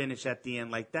type of finish at the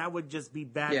end. Like, that would just be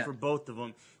bad for both of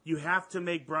them. You have to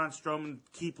make Braun Strowman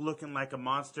keep looking like a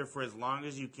monster for as long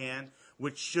as you can,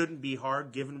 which shouldn't be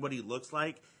hard given what he looks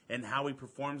like and how he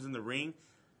performs in the ring.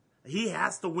 He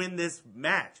has to win this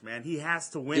match, man. He has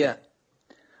to win it.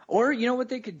 Or you know what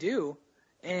they could do,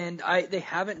 and they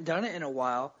haven't done it in a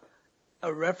while,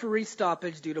 a referee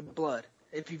stoppage due to blood.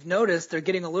 If you've noticed, they're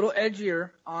getting a little edgier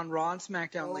on Raw and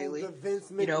SmackDown lately. The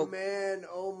Vince McMahon,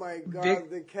 oh my God,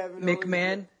 the Kevin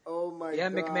McMahon. Owens, oh my God. Yeah,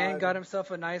 McMahon got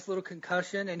himself a nice little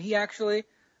concussion, and he actually,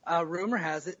 rumor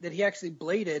has it, that he actually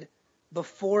bladed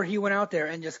before he went out there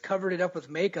and just covered it up with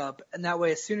makeup, and that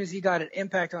way as soon as he got an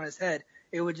impact on his head,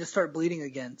 it would just start bleeding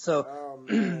again. So,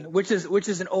 which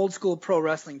is an old school pro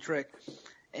wrestling trick,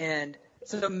 and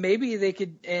so maybe they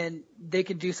could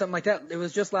do something like that. It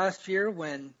was just last year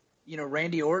when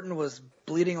Randy Orton was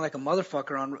bleeding like a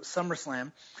motherfucker on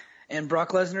SummerSlam, and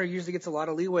Brock Lesnar usually gets a lot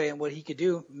of leeway in what he could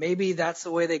do. Maybe that's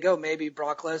the way they go. Maybe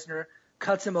Brock Lesnar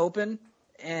cuts him open,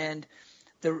 and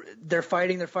they're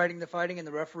fighting, and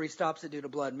the referee stops it due to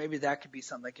blood. Maybe that could be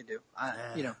something they could do.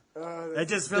 It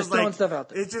just feels throwing like stuff out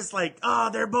there. It's just like,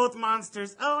 they're both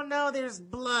monsters. Oh no, there's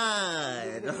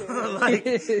blood. Like,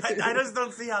 I just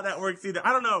don't see how that works either.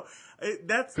 I don't know.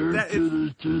 That's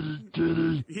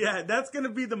gonna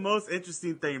be the most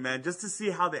interesting thing, man. Just to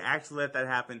see how they actually let that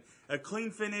happen. A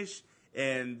clean finish,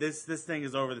 and this thing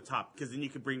is over the top, because then you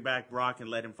could bring back Brock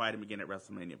and let him fight him again at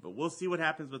WrestleMania. But we'll see what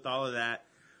happens with all of that.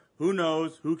 Who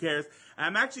knows? Who cares?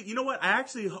 I'm actually, you know what? I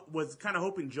actually was kind of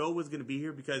hoping Joe was going to be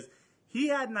here, because he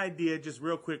had an idea, just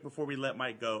real quick before we let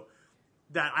Mike go,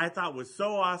 that I thought was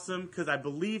so awesome, because I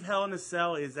believe Hell in a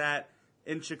Cell is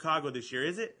in Chicago this year.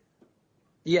 Is it?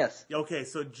 Yes. Okay,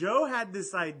 so Joe had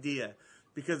this idea,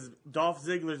 because Dolph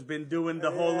Ziggler's been doing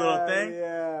the whole little thing.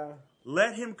 Yeah.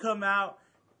 Let him come out,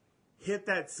 hit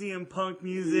that CM Punk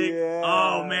music. Yeah.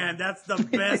 Oh man, that's the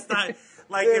best.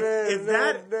 Like if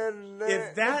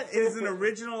that is an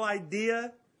original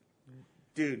idea,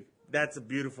 dude, that's a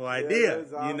beautiful idea.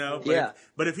 that's awesome. But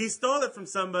but if he stole it from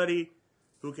somebody,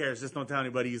 who cares? Just don't tell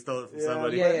anybody you stole it from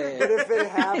somebody. Yeah. But if it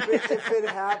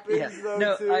happens, though,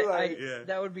 No, too,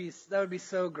 that would be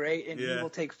so great, and he will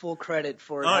take full credit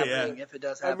for it Oh, happening yeah. if it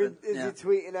does I happen. mean, is he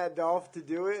tweeting at Dolph to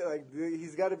do it? Like,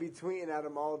 he's got to be tweeting at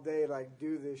him all day, like,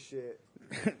 do this shit.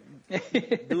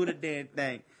 Do the damn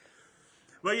thing.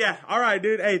 But yeah, all right,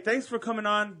 dude. Hey, thanks for coming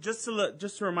on. Just to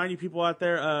remind you people out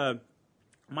there,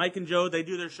 Mike and Joe, they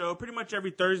do their show pretty much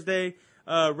every Thursday.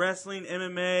 wrestling,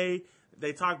 MMA.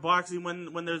 They talk boxing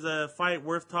when there's a fight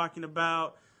worth talking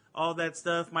about. All that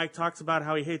stuff. Mike talks about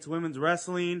how he hates women's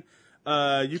wrestling.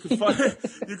 You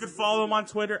could follow him on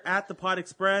Twitter at the Pod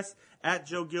Express, at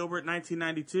Joe Gilbert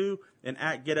 1992, and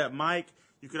at Get Up Mike.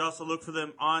 You could also look for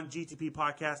them on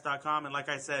gtppodcast.com. And like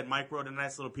I said, Mike wrote a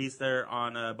nice little piece there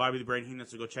on Bobby the Brain Heenan,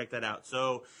 so go check that out.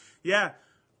 So, yeah,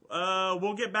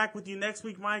 we'll get back with you next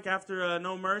week, Mike, after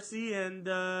No Mercy. And,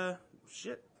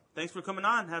 thanks for coming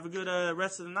on. Have a good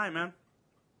rest of the night, man.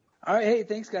 All right, hey,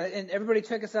 thanks, guys. And everybody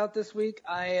check us out this week.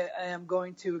 I am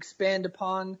going to expand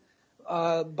upon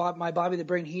my Bobby the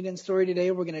Brain Heenan story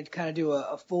today. We're going to kind of do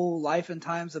a full life and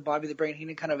times of Bobby the Brain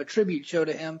Heenan, kind of a tribute show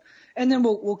to him. And then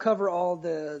we'll cover all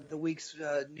the week's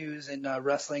news in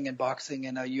wrestling and boxing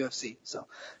and UFC. So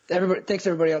thanks,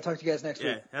 everybody. I'll talk to you guys next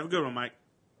week. Yeah, have a good one, Mike.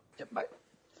 Yep, bye.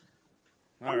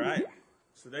 All right.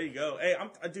 So there you go. Hey,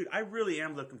 dude, I really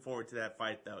am looking forward to that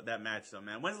fight, though, that match, though,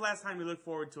 man. When's the last time you looked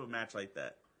forward to a match like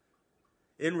that?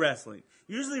 In wrestling.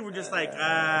 Usually we're just like,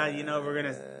 we're going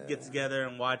to get together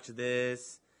and watch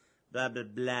this, blah, blah,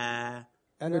 blah.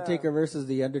 Undertaker versus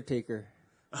The Undertaker.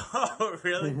 Oh,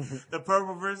 really? The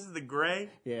purple versus the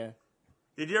gray? Yeah.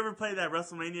 Did you ever play that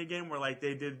WrestleMania game where, like,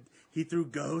 he threw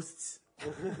ghosts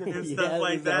and Yeah, stuff it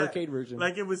like was the that? arcade version.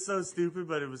 Like, it was so stupid,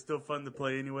 but it was still fun to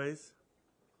play anyways.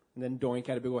 And then Doink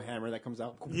had a big old hammer that comes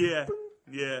out. Yeah.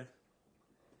 Yeah.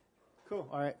 Cool.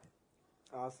 All right.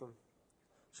 Awesome.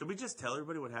 Should we just tell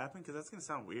everybody what happened? Because that's going to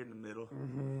sound weird in the middle.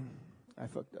 I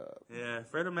fucked up. Yeah,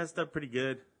 Fredo messed up pretty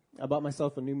good. I bought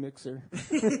myself a new mixer.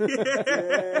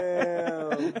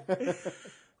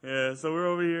 Yeah, so we're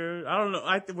over here. I don't know.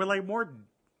 We're like more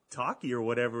talky or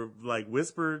whatever, like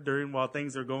whisper while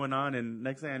things are going on. And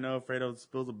next thing I know, Fredo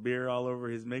spills a beer all over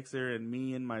his mixer and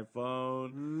me and my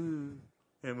phone.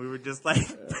 And we were just like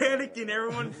panicking.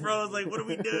 Everyone froze. Like, what do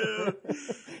we do?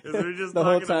 'Cause we were just The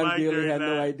whole talking to time, Mike Gilly during had that.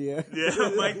 no idea.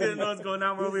 Yeah, Mike didn't know what's going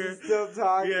on. We're over here. Still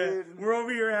talking. Yeah, we're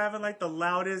over here having like the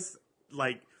loudest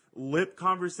like lip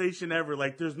conversation ever.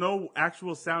 Like, there's no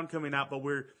actual sound coming out, but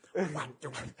we're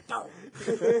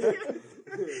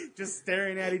just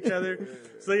staring at each other.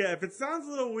 So yeah, if it sounds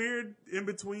a little weird in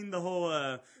between the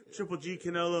whole Triple G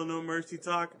Canelo No Mercy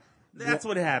talk, that's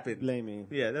what happened. Blame me.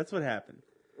 Yeah, that's what happened.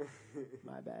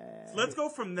 My bad. So let's go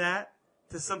from that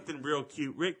to something real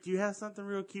cute. Rick, do you have something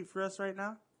real cute for us right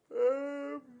now?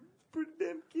 Pretty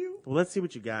damn cute. Well, let's see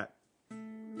what you got. And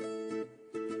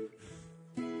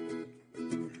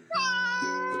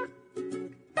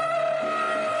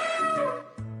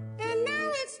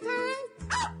now it's time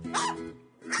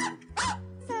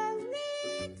for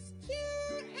Rick's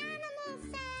Cute Animal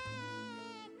Facts.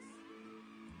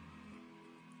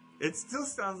 It still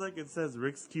sounds like it says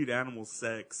Rick's Cute Animal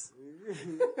Sex.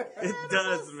 It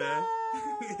does, man.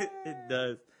 It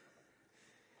does.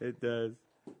 It does.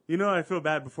 You know, I feel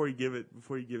bad before you give it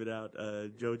out.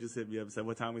 Joe just hit me up and said,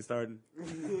 "What time we starting?"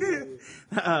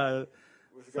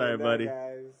 Sorry, buddy.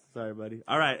 Guys? Sorry, buddy.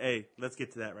 All right, hey, let's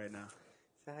get to that right now.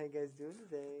 So how you guys doing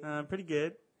today? Pretty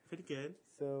good. Pretty good.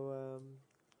 So,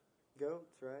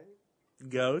 goats, right?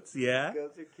 Goats, yeah.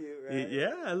 Goats are cute, right?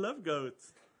 Yeah, I love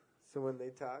goats. So when they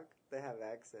talk, they have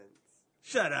accents.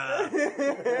 Shut up.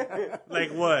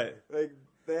 Like what? Like,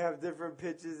 they have different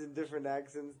pitches and different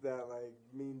accents that, like,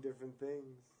 mean different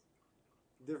things.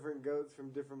 Different goats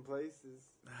from different places.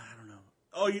 I don't know.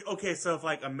 Oh, okay, so if,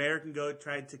 like, American goat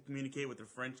tried to communicate with a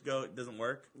French goat, it doesn't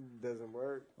work? Doesn't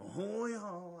work. Oh,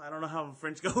 yeah. I don't know how a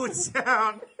French goat would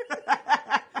sound.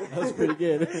 That was pretty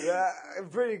good. Yeah,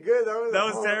 pretty good. That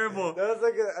was terrible. That was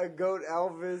like a goat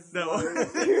Elvis. No.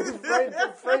 Like,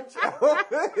 French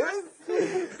Elvis.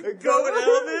 A Goat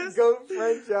Elvis? Goat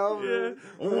French Elvis.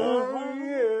 Yeah. Oh,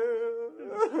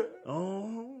 yeah.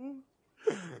 Oh.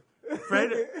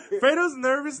 Fredo's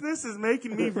nervousness is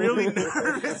making me really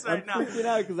nervous right now. I'm freaking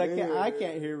out because I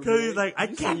can't hear. Because he's like, I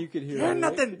You said can't you could hear hear me.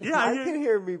 nothing. Yeah, I can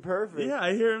hear me perfect. Yeah,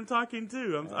 I hear him talking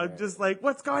too. I'm just like,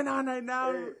 what's going on right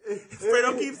now?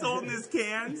 Fredo keeps holding his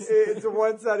cans. It's a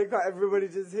one-sided call. Everybody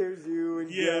just hears you and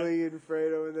Yeah. Gilly and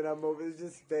Fredo, and then I'm over. It's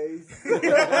just space.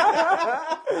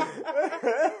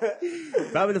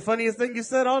 Probably the funniest thing you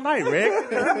said all night, Rick.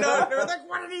 No, they're like,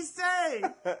 what did he say?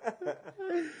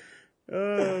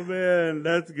 Oh man,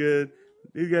 that's good.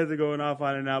 These guys are going off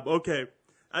on it now. Okay,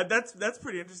 that's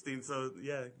pretty interesting. So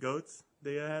yeah, goats,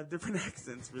 they have different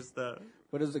accents for stuff.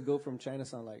 What does the goat from China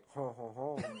sound like? Ho, ho,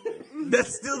 ho.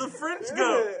 That's still the French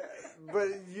goat. But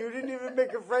you didn't even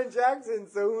make a French accent,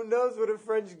 so who knows what a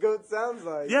French goat sounds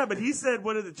like? Yeah, but he said,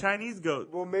 what are the Chinese goat?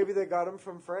 Well, maybe they got him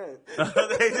from France. They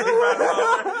brought him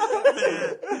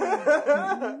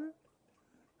over.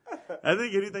 I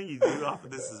think anything you do off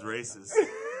of this is racist.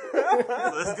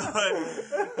 Let's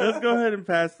go ahead and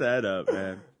pass that up,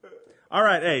 man. All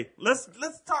right, hey, let's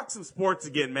talk some sports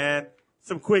again, man.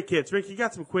 Some quick hits. Rick, you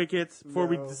got some quick hits before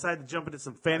we decide to jump into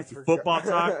some fantasy football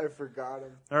talk? I forgot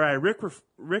him. All right, Rick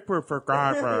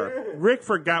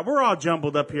forgot. We're all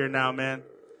jumbled up here now, man.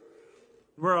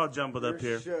 We're all jumbled up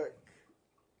here. Shook.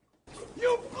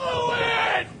 You blew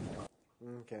it!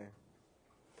 Okay.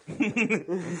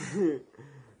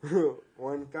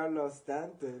 Juan Carlos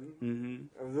Stanton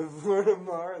of the Florida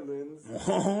Marlins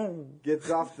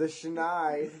gets off the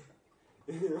schneid.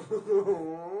 Hits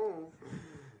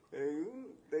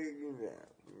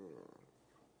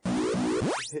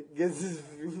his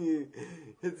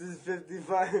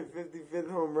 55th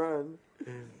home run.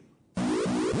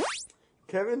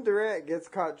 Kevin Durant gets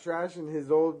caught trashing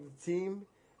his old team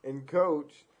and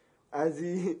coach as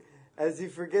he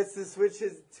forgets to switch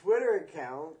his Twitter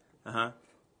account. Uh-huh.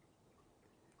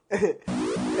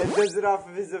 And does it off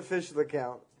of his official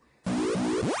account.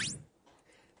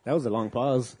 That was a long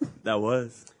pause. That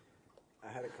was. I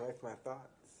had to collect my thoughts.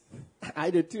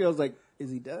 I did too. I was like, is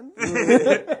he done?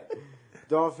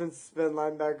 Dolphins suspend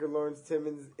linebacker Lawrence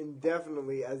Timmons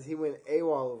indefinitely as he went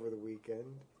AWOL over the weekend.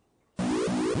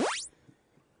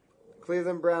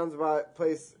 Cleveland Browns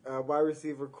place wide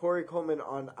receiver Corey Coleman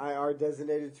on IR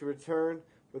designated to return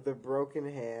with a broken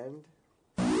hand.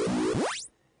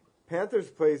 Panthers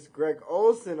place Greg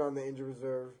Olsen on the injured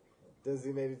reserve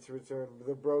designated to return with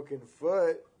a broken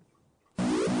foot.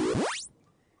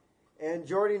 And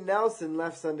Jordy Nelson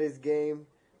left Sunday's game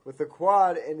with a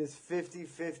quad and is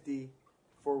 50-50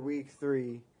 for week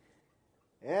 3.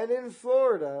 And in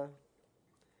Florida,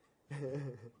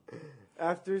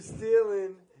 after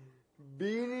stealing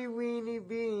Beanie Weenie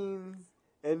Beans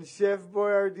and Chef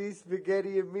Boyardee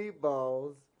spaghetti and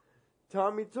meatballs,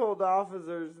 Tommy told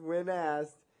officers when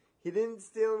asked, he didn't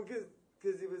steal them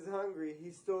because he was hungry.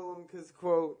 He stole them because,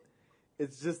 quote,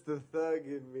 it's just the thug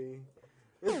in me.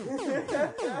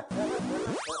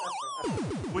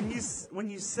 When you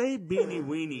say Beanie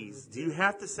Weenies, do you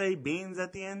have to say beans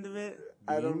at the end of it? Beans?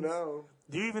 I don't know.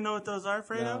 Do you even know what those are,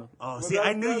 Fredo? No. Oh, Well, see,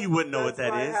 I knew you wouldn't know what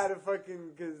that is. I had to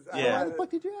fucking Yeah. Why the fuck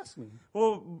did you ask me?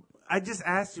 Well, I just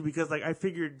asked you because, like, I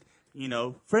figured,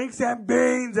 Franks and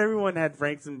beans. Everyone had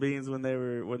Franks and beans when they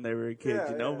were a kid,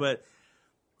 Yeah. But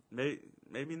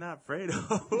maybe not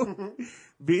Fredo.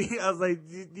 I was like,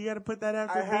 you got to put that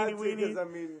after I had Beanie to Weenie.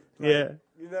 because Yeah.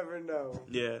 you never know.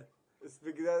 Yeah. I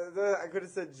could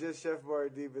have said just Chef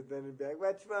Boyardee, but then it'd be like,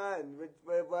 which one?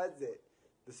 What was it?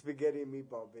 The spaghetti and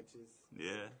meatball bitches.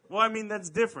 Yeah. Well, I mean, that's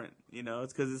different.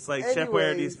 It's because it's like Chef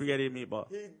Anyways, Boyardee spaghetti and meatball.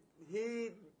 He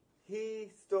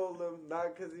stole them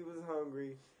not because he was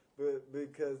hungry, but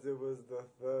because it was the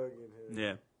thug in him.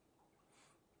 Yeah.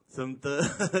 Some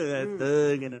that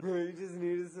thug in it. You just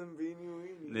needed some beanie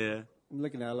weenies. Yeah. I'm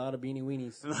looking at a lot of Beanie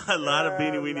Weenies. A lot of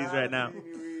Beanie Weenies lot right of now.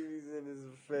 Beanie weenies in his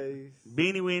face.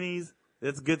 Beanie Weenies.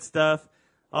 That's good stuff.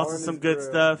 Also On some his good grill.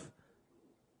 stuff.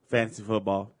 Fantasy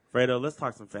football. Fredo, let's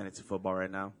talk some fantasy football right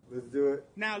now. Let's do it.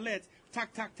 Now let's talk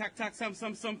some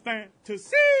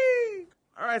fantasy.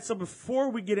 All right, so before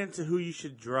we get into who you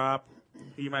should drop,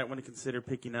 who you might want to consider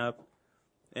picking up,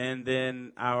 and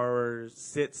then our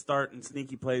sit, start, and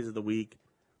sneaky plays of the week,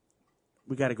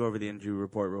 we got to go over the injury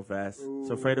report real fast.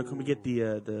 So, Fredo, can we get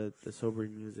the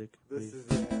sobering music, This please? is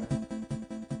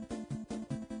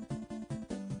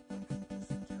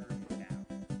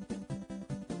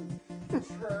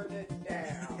Turn it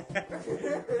down.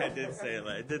 I did say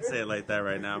it like that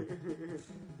right now.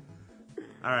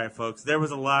 All right, folks. There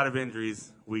was a lot of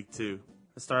injuries week 2.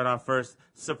 Let's start off first.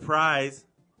 Surprise.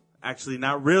 Actually,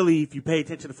 not really. If you pay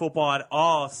attention to football at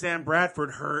all, Sam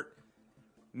Bradford hurt.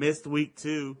 Missed week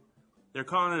 2. They're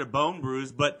calling it a bone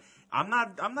bruise, but I'm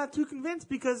not too convinced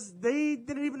because they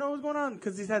didn't even know what was going on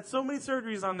because he's had so many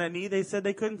surgeries on that knee. They said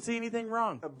they couldn't see anything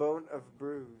wrong. A bone of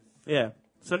bruise. Yeah.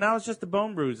 So now it's just a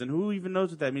bone bruise, and who even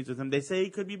knows what that means with him? They say he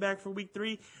could be back for week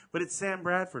 3, but it's Sam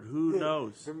Bradford. Who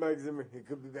knows? Mike Zimmer, he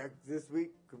could be back this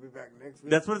week, could be back next week.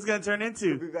 That's what it's going to turn Could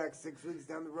into. be back 6 weeks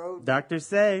down the road. Doctors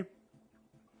say.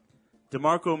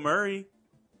 DeMarco Murray,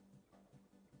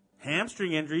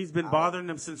 hamstring injury. He's been bothering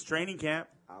him since training camp.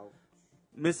 Ouch.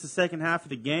 Missed the second half of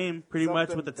the game, pretty much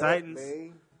Something with the bit Titans.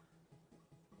 me.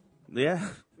 Yeah.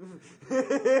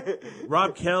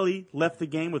 Rob Kelly left the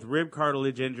game with rib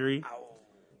cartilage injury.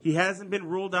 He hasn't been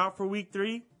ruled out for week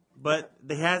 3, but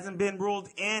he hasn't been ruled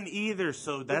in either,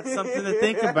 so that's something to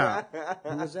think about.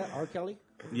 Who was that? R. Kelly?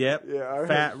 Yep. Yeah,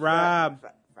 Fat Rob.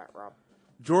 Fat Rob.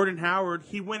 Jordan Howard,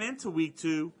 he went into week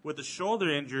 2 with a shoulder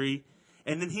injury,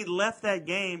 and then he left that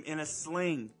game in a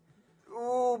sling.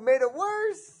 Ooh, made it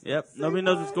worse. Yep. Say Nobody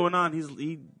knows what's what? going on.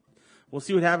 We'll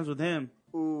see what happens with him.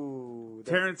 Ooh.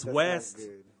 Terrence that's West. not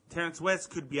good. Terrence West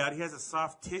could be out. He has a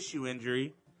soft tissue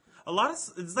injury.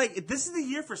 It's like this is the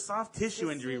year for soft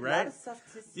tissue injury, A lot right? of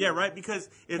soft tissue. Yeah, right. Because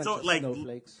it's Bunch of like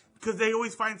snowflakes. because they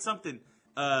always find something.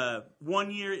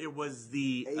 1 year it was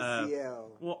the ACL.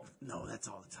 well, no, that's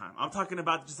all the time. I'm talking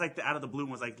about just like the out of the blue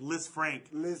ones, like Liz Frank,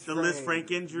 Liz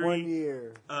Frank injury. 1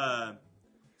 year.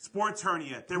 Sports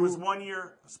hernia. There was 1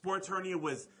 year. Sports hernia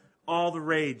was all the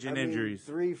rage in I mean, injuries.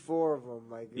 3-4 of them.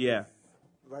 Like Yeah.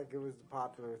 Like it was the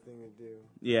popular thing to do.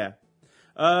 Yeah.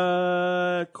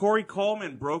 Corey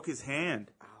Coleman broke his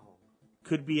hand. Ow.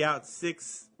 Could be out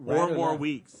 6 Right or or more left?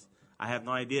 weeks. I have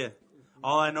no idea.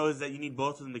 All I know is that you need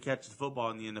both of them to catch the football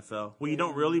in the NFL. Well, you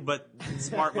don't really, but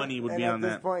smart money would And be at on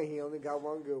this that. point, he only got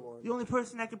one good one. The only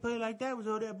person that could play like that was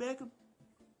Odell Beckham.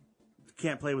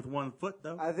 Can't play with one foot,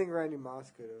 though. I think Randy Moss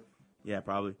could have. Yeah,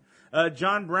 probably.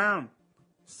 John Brown,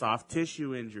 soft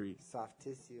tissue injury. Soft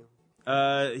tissue.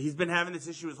 He's been having this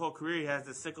issue his whole career. He has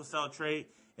the sickle cell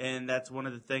trait, and that's one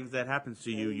of the things that happens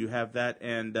to you. You have that,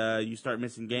 and you start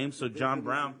missing games. So John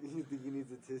Brown, You think he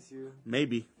needs a tissue?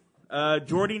 maybe.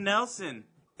 Jordy Nelson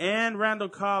and Randall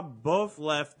Cobb both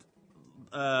left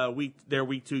their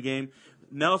week 2 game.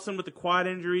 Nelson with the quad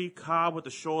injury, Cobb with the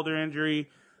shoulder injury.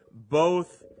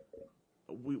 Both,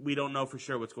 we don't know for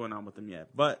sure what's going on with them yet,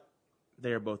 but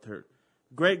they are both hurt.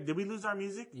 Greg, did we lose our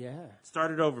music? Yeah.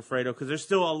 Start it over, Fredo, because there's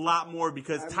still a lot more.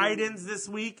 Because tight ends this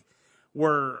week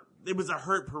it was a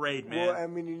hurt parade, man. Well, I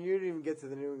mean, you didn't even get to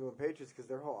the New England Patriots because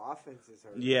their whole offense is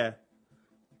hurt. Yeah.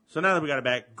 So now that we got it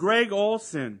back, Greg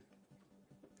Olson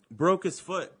broke his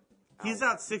foot. He's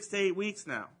out 6 to 8 weeks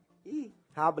now.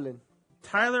 Hobbling.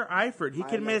 Tyler Eifert, he My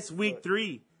can miss left week foot.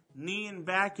 3. Knee and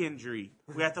back injury.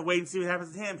 We have to wait and see what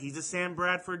happens to him. He's a Sam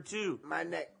Bradford, too. My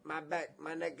neck, my back,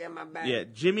 my neck, and my back. Yeah,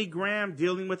 Jimmy Graham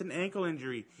dealing with an ankle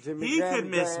injury. Jimmy He Graham, could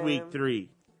miss Graham. week 3.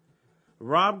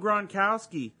 Rob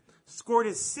Gronkowski scored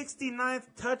his 69th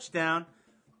touchdown,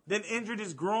 then injured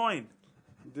his groin.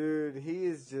 Dude, he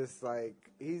is just like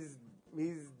he's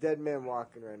dead man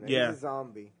walking right now. Yeah. He's a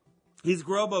zombie. He's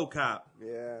Grobocop.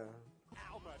 Yeah.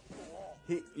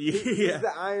 Yeah. He's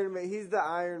the Iron Man. He's the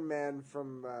Iron Man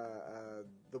from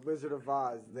the Wizard of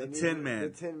Oz. They The need Tin Man. The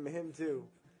Tin Man, him too.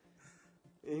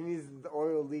 He needs the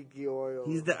oil, leaky oil.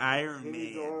 He's the Iron He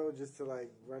needs Man. oil just to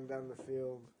like run down the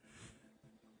field.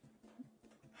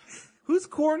 Who's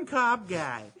Corn Cob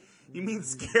guy? You mean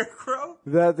Scarecrow?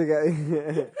 That's the guy.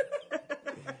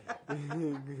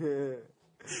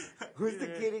 Who's the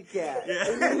kitty cat?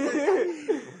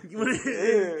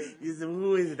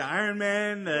 Who is it? The Iron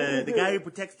Man, the guy who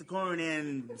protects the corn,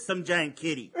 and some giant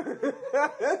kitty.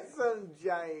 Some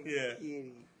giant Yeah.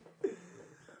 kitty.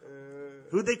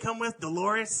 Who'd they come with?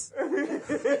 Dolores?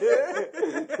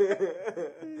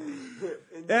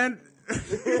 And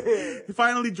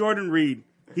finally, Jordan Reed.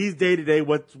 He's day-to-day.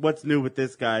 What's new with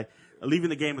this guy? Leaving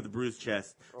the game with a bruised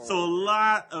chest. So a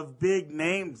lot of big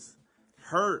names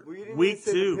hurt. We didn't Week even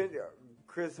say 2. the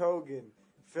Chris Hogan,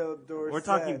 Philip Dorsett. We're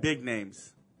talking big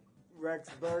names. Rex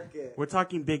Burkett. We're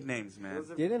talking big names, man.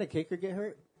 Those are- Didn't a kicker get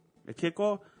hurt A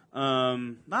kickball? I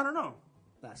don't know.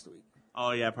 last week?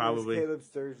 Oh, yeah, It was probably. Caleb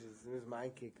Sturgis. It was my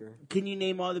kicker. Can you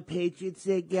name all the Patriots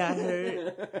that got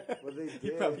hurt? Well, they You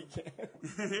did. probably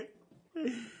can.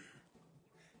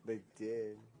 They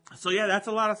did. So yeah, that's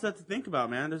a lot of stuff to think about,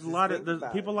 man. There's a lot of think there's,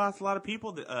 about people it. lost a lot of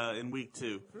people in week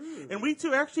 2. In week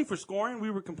 2, actually, for scoring, we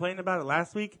were complaining about it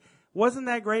last week. Wasn't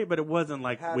that great, but it wasn't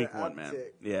like Had week an 1, man.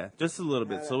 uptick. Yeah, just a little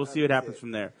bit. Had So an we'll see what happens uptick.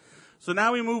 from there. So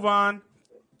now we move on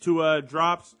to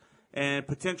drops and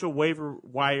potential waiver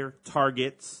wire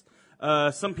targets.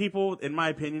 Some people, in my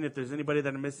opinion, if there's anybody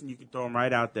that I'm missing, you can throw them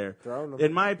right out there. Throw 'em.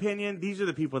 In my opinion, these are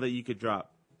the people that you could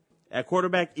drop. At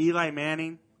quarterback, Eli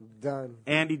Manning, Done.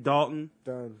 Andy Dalton.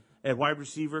 Done. At wide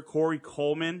receiver, Corey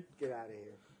Coleman. Get out of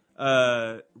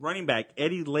here. Running back,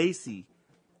 Eddie Lacy.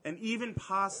 And even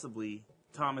possibly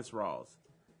Thomas Rawls.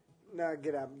 No,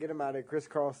 get out. Get him out of here. Chris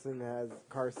Carson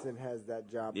has that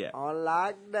job Yeah. on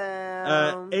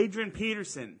lockdown. Adrian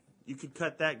Peterson. You could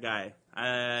cut that guy.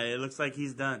 It looks like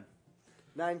he's done.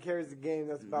 9 carries a game.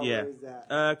 That's about Yeah. where he's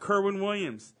at. Kerwin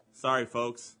Williams. Sorry,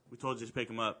 folks. We told you to pick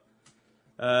him up.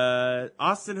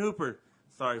 Austin Hooper.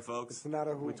 Sorry, folks. It's not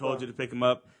a We Hooper. told you to pick him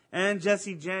up. And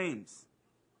Jesse James.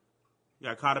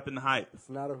 Got caught up in the hype. It's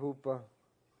not a hooper.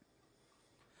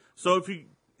 So if you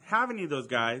have any of those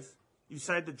guys, you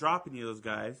decide to drop any of those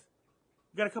guys,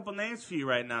 we got a couple names for you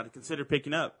right now to consider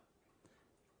picking up.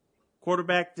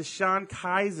 Quarterback Deshaun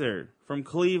Kaiser from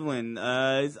Cleveland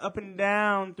is up and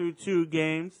down through 2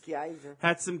 games. Kaiser.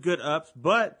 Had some good ups,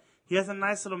 but he has a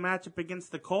nice little matchup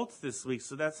against the Colts this week,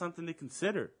 so that's something to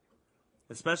consider,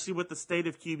 especially with the state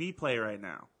of QB play right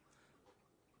now.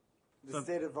 the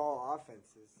state of all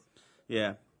offenses.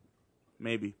 Yeah,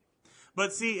 maybe.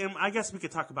 But see, and I guess we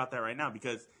could talk about that right now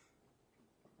because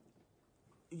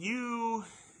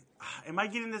am I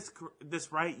getting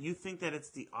this right? You think that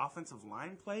it's the offensive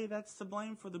line play that's to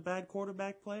blame for the bad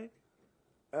quarterback play?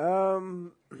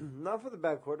 Not for the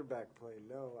bad quarterback play,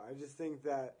 no. I just think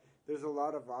that there's a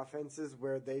lot of offenses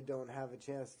where they don't have a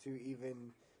chance to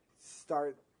even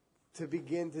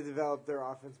begin to develop their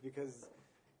offense because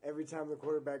every time the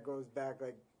quarterback goes back,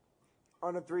 like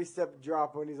on a 3-step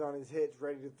drop when he's on his hitch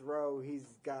ready to throw, he's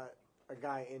got a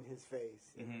guy in his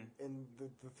face, and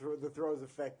the throw's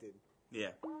affected. Yeah,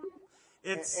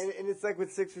 and it's like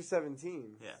with 6 or 7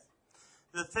 teams. Yeah,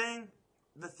 the thing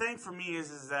for me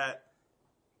is that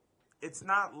it's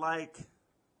not like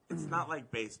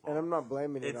baseball, and I'm not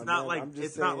blaming it. It's on not them. like I'm just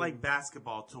it's saying, not like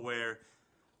basketball to where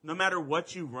no matter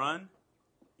what you run,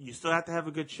 you still have to have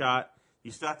a good shot.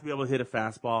 You still have to be able to hit a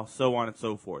fastball, so on and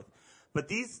so forth. But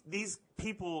these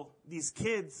people, these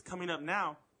kids coming up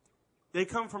now, they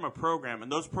come from a program,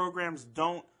 and those programs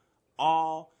don't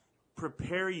all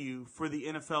prepare you for the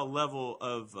NFL level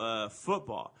of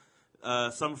football.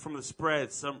 Some from the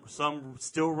spread, some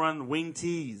still run wing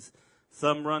tees,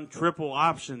 some run triple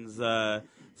options.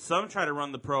 Some try to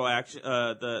run the pro action,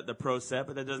 the pro set,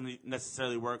 but that doesn't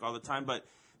necessarily work all the time. But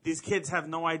these kids have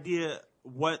no idea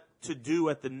what to do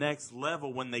at the next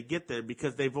level when they get there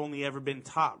because they've only ever been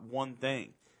taught one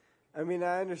thing. I mean,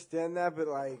 I understand that, but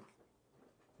like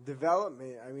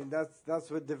development. I mean, that's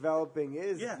what developing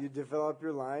is. Yeah. You develop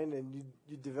your line and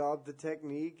you develop the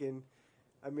technique. And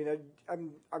I mean,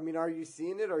 are you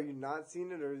seeing it? Are you not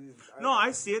seeing it? No,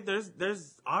 I see it.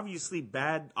 There's obviously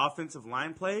bad offensive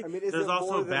line play. I mean, is there's it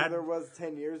also more than bad. there was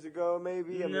 10 years ago?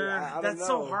 Maybe. I mean, I don't that's know.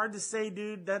 so hard to say,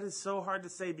 dude. That is so hard to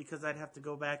say because I'd have to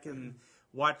go back and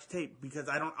watch tape because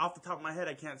I don't, off the top of my head,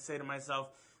 I can't say to myself,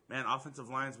 man, offensive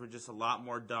lines were just a lot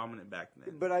more dominant back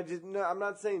then. But I'm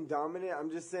not saying dominant.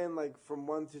 I'm just saying like from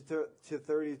 1 to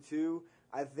 32,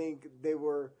 I think they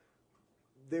were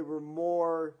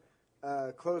more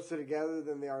closer together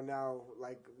than they are now.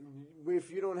 Like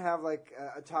if you don't have like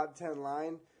a top 10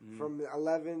 line from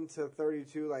 11 to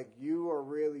 32, like you are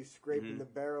really scraping the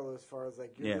barrel as far as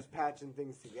like you're just patching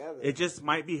things together. It just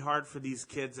might be hard for these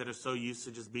kids that are so used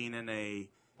to just being in a,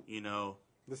 the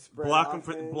spread block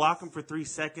them for 3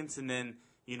 seconds and then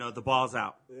the ball's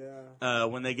out. Yeah.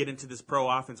 When they get into this pro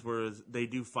offense where they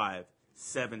do 5,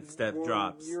 7-step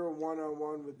drops. You're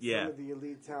one-on-one with some of the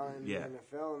elite talent in the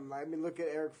NFL. And I mean, look at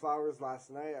Eric Flowers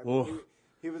last night. I mean,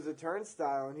 he was a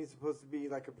turnstile, and he's supposed to be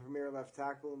like a premier left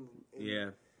tackle.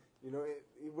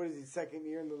 What is he, second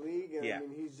year in the league? And I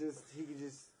mean,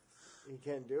 he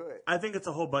can't do it. I think it's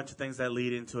a whole bunch of things that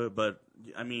lead into it, but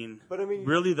I mean,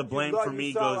 really the blame for me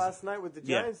you saw goes last night with the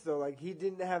Giants though. Like he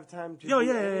didn't have time to do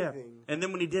anything. Yeah. And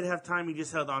then when he did have time, he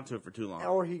just held on to it for too long.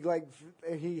 Or he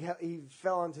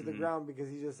fell onto the ground because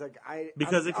he just like it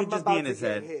could just be in his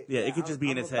head. Yeah, it could just be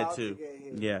in his head too.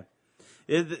 Yeah.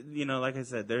 Like I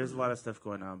said, there's a lot of stuff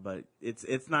going on, but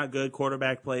it's not good.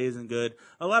 Quarterback play isn't good.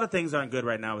 A lot of things aren't good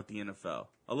right now with the NFL.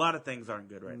 A lot of things aren't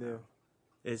good right now.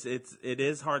 It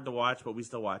is hard to watch, but we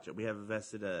still watch it. We have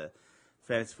invested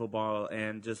fantasy football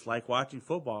and just like watching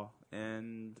football.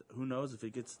 And who knows if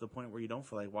it gets to the point where you don't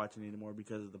feel like watching anymore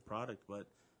because of the product. But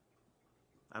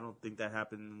I don't think that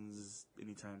happens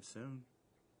anytime soon.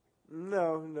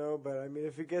 No, but I mean,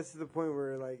 if it gets to the point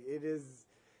where like it is,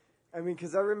 I mean,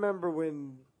 because I remember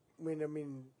when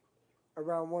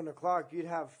around 1 o'clock you'd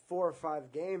have 4 or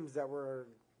 5 games that were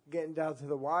getting down to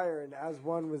the wire, and as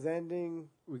one was ending,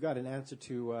 we got an answer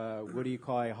to what do you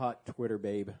call a hot Twitter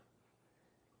babe?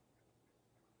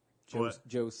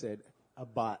 Joe said a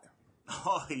bot.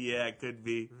 Oh yeah, it could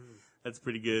be. That's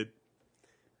pretty good.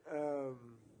 I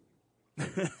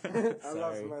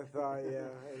lost my thought. Yeah.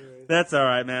 Anyways. That's all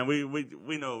right, man.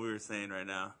 We know what we were saying right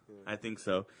now. I think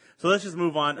so. So let's just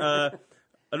move on.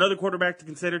 Another quarterback to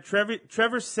consider,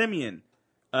 Trevor Siemian.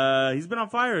 He's been on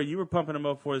fire. You were pumping him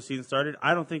up before the season started.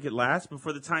 I don't think it lasts, but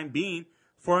for the time being,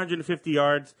 450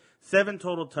 yards, 7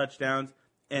 total touchdowns,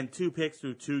 and 2 picks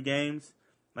through 2 games.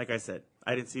 Like I said,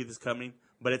 I didn't see this coming,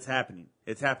 but it's happening.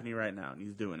 It's happening right now, and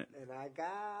he's doing it. And I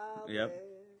got it.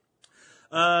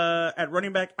 At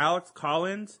running back, Alex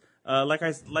Collins.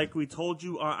 Like we told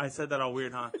you, I said that all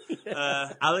weird, huh?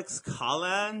 Alex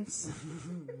Collins.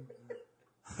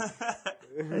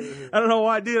 I don't know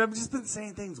why, dude. I've just been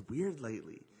saying things weird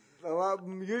lately.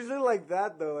 Usually like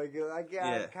that though,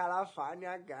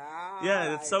 California guy.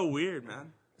 Yeah, it's so weird,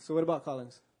 man. So what about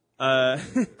Collins? Like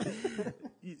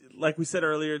we said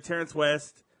earlier, Terrence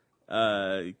West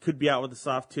could be out with a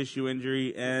soft tissue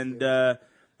injury, and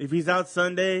If he's out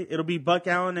Sunday, it'll be Buck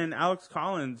Allen and Alex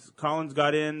Collins. Collins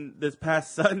got in this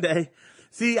past Sunday.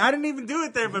 See, I didn't even do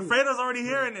it there, but Fredo's already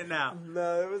hearing it now.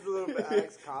 No, it was a little bit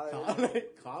Alex Collins.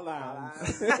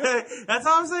 Collins. That's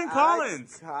how I'm saying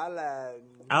Collins. Alex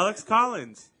Collins. Alex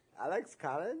Collins. Alex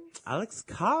Collins? Alex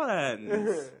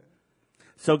Collins.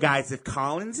 So, guys, if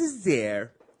Collins is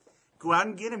there, go out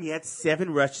and get him. He had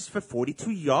 7 rushes for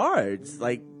 42 yards.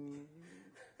 Like,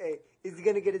 Hey, is he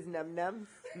going to get his num-nums?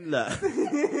 look.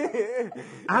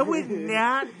 I would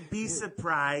not be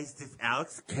surprised if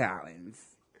Alex Collins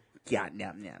got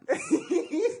num-nums.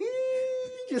 He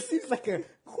just seems like a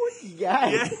quirky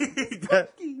guy. Yeah, he does.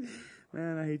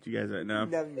 Man, I hate you guys right now.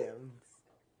 Num-nums.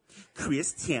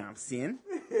 Chris Thompson.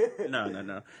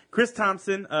 No. Chris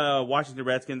Thompson, Washington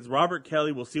Redskins. Robert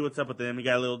Kelly, we'll see what's up with him. He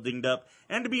got a little dinged up.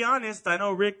 And to be honest, I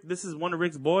know Rick, this is one of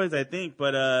Rick's boys, I think,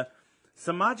 but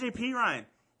Samaje Perine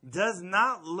does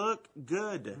not look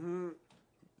good.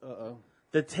 Uh-oh.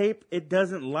 The tape, it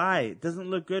doesn't lie. It doesn't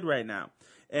look good right now.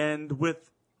 And with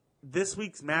this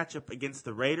week's matchup against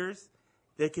the Raiders,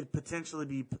 they could potentially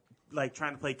be like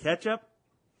trying to play catch up.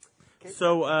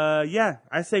 So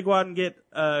I say go out and get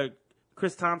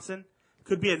Chris Thompson.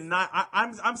 Could be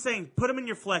I'm saying put him in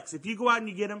your flex. If you go out and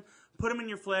you get him, put him in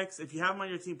your flex. If you have him on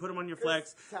your team, put him on your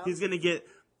flex. He's gonna get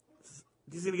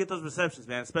those receptions,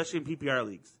 man, especially in PPR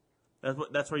leagues.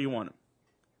 That's where you want him.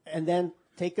 And then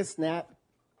take a snap,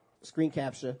 screen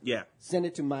capture. Yeah. Send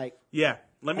it to Mike. Yeah.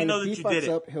 Let me And know if that he you did fucks it.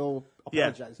 up, he'll Yeah.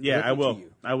 apologize. Yeah, I directly will. to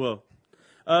you. I will.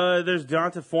 There's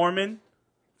Deonta Foreman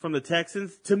from the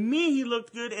Texans. To me, he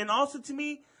looked good. And also to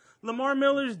me, Lamar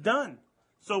Miller's done.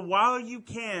 So while you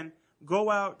can, go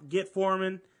out, get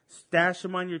Foreman, stash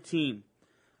him on your team.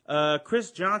 Chris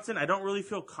Johnson, I don't really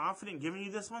feel confident giving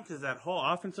you this one because that whole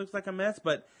offense looks like a mess.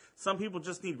 But some people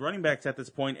just need running backs at this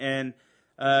point. And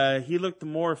he looked the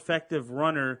more effective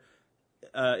runner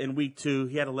in week 2.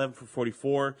 He had 11 for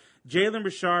 44. Jalen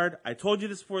Richard, I told you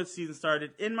this before the season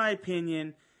started. In my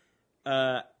opinion,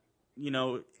 and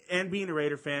being a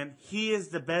Raider fan, he is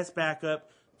the best backup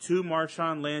to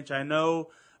Marshawn Lynch. I know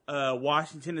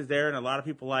Washington is there, and a lot of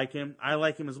people like him. I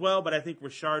like him as well, but I think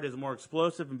Richard is more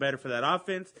explosive and better for that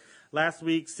offense. Last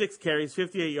week, 6 carries,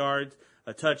 58 yards,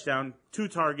 a touchdown, 2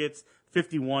 targets,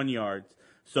 51 yards.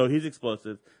 So he's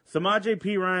explosive. Samaje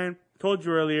Perine, told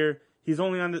you earlier, he's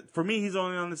only on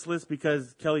this list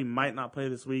because Kelly might not play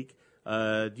this week.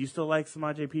 Do you still like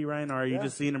Samaje Perine, or are you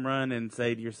just seeing him run and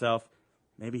say to yourself,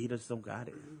 maybe he just don't got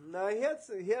it? No, he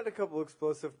had a couple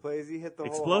explosive plays. He hit the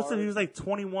whole Explosive, hard. he was like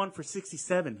 21 for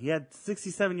 67. He had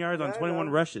 67 yards on I 21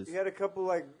 know. rushes. He had a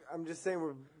couple, I'm just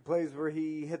saying, plays where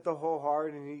he hit the hole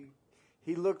hard, and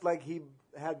he looked like he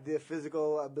had the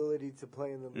physical ability to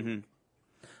play in the league.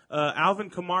 Alvin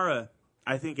Kamara,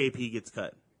 I think AP gets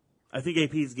cut. I think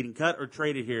AP is getting cut or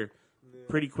traded here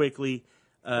pretty quickly.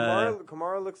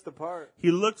 Kamara looks the part.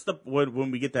 He looks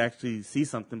when we get to actually see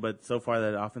something, but so far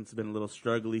that offense has been a little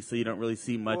struggly, so you don't really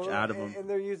see much out of him. And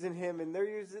they're using him, and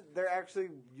they're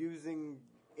actually using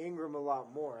Ingram a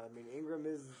lot more. I mean, Ingram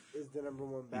is the number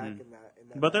one back in that.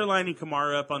 But they're lining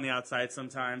Kamara up on the outside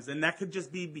sometimes, and that could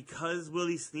just be because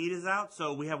Willie Snead is out.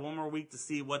 So we have one more week to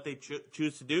see what they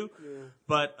choose to do. Yeah.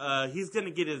 But he's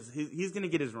gonna get his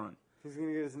run. He's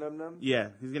gonna get his num-nums? Yeah,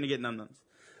 he's gonna get num-nums.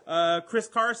 Chris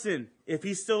Carson, if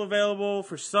he's still available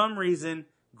for some reason,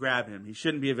 grab him. He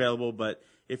shouldn't be available, but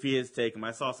if he is, take him.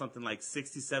 I saw something like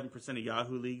 67% of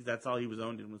Yahoo leagues. That's all he was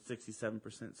owned in was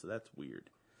 67%, so that's weird.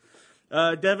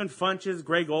 Devin Funches,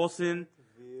 Greg Olsen,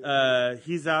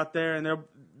 he's out there, and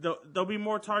there'll be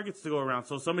more targets to go around,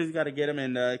 so somebody's got to get him,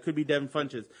 and it could be Devin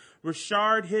Funches.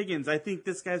 Rashard Higgins, I think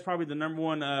this guy's probably the number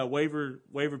one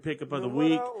waiver pickup of the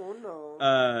week.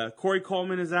 Corey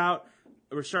Coleman is out.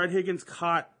 Rashard Higgins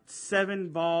caught 7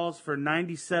 balls for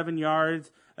 97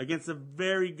 yards against a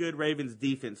very good Ravens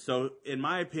defense. So, in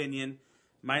my opinion,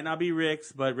 might not be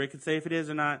Rick's, but Rick can say if it is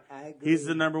or not. He's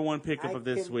the number one pickup of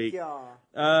this week.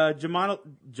 Geronimo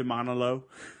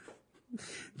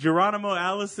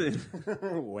Allison.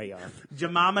 Way off.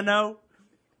 Jimamino.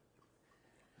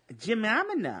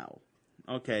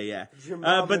 Okay, yeah.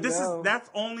 But that's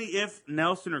only if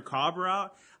Nelson or Cobb are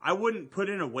out. I wouldn't put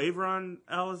in a waiver on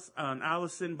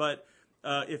Allison, but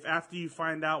if after you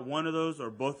find out one of those or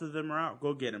both of them are out,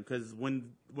 go get them. Because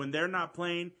when they're not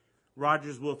playing,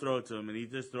 Rodgers will throw it to him, and he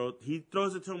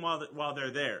throws it to him while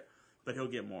they're there. But he'll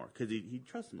get more because he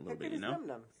trusts him a little bit, you know.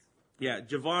 Yeah,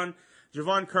 Javon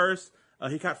Curse,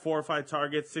 he caught 4 or 5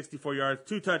 targets, 64 yards,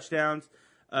 2 touchdowns.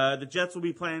 The Jets will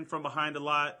be playing from behind a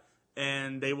lot,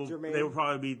 and they will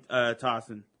probably be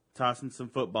tossing some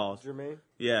footballs. Jermaine?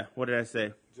 Yeah, what did I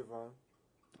say? Javon.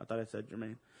 I thought I said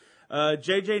Jermaine.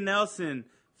 J.J. Nelson,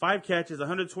 5 catches,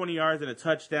 120 yards, and a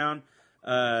touchdown.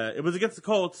 It was against the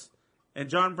Colts, and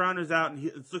John Browner's out, and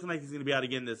it's looking like he's going to be out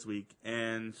again this week.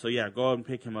 And so, yeah, go ahead and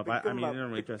pick him up. I mean, I don't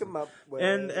really trust him.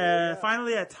 And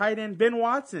finally, at tight end, Ben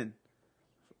Watson.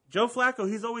 Joe Flacco,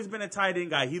 he's always been a tight end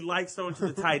guy. He likes throwing to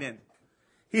the tight end.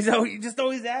 He just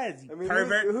always has. I mean,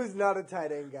 Pervert. who's not a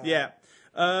tight end guy? Yeah.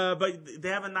 But they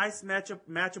have a nice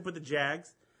matchup with the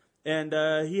Jags. And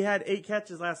he had 8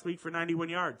 catches last week for 91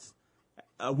 yards,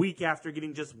 a week after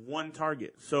getting just 1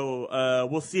 target. So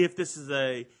we'll see if this is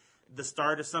the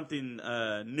start of something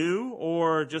new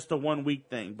or just a 1-week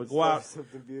thing. But go out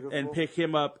and pick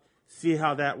him up, see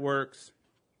how that works.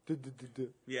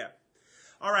 Yeah.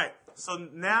 All right. So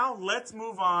now let's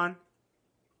move on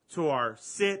to our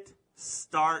sit,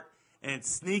 start, and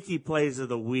sneaky plays of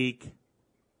the week.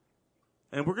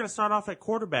 And we're going to start off at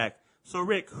quarterback. So,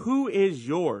 Rick, who is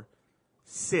your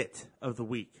sit of the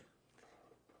week?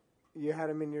 You had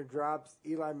him in your drops.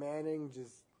 Eli Manning,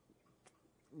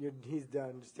 he's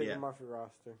done. Just take him off your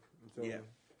roster.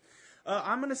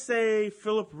 I'm going to say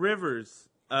Phillip Rivers.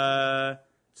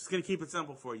 Just going to keep it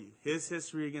simple for you. His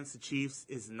history against the Chiefs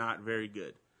is not very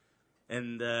good.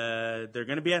 And they're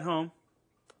going to be at home.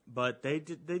 But they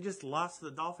just lost to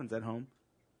the Dolphins at home.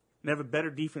 They have a better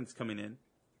defense coming in.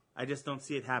 I just don't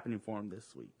see it happening for him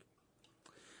this week.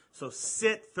 So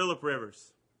sit Phillip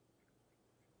Rivers.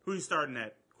 Who are you starting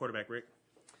at quarterback, Rick?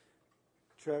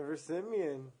 Trevor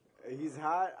Siemian. He's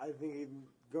hot. I think he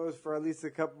goes for at least a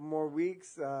couple more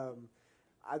weeks.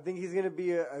 I think he's going to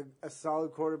be a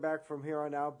solid quarterback from here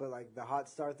on out. But like the hot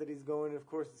start that he's going, of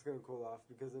course, it's going to cool off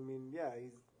because I mean, yeah,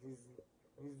 he's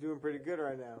doing pretty good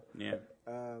right now. Yeah.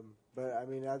 But I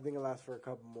mean, I think it'll last for a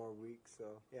couple more weeks.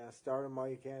 So yeah, start him while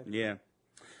you can. Yeah.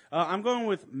 I'm going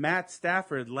with Matt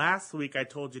Stafford. Last week I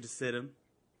told you to sit him.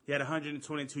 He had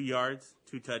 122 yards,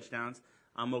 2 touchdowns.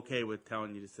 I'm okay with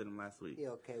telling you to sit him last week.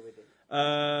 You okay with it?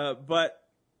 But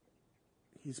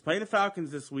he's playing the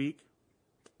Falcons this week.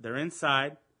 They're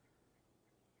inside.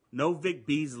 No Vic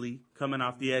Beasley coming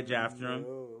off the edge after him.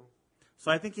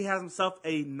 So I think he has himself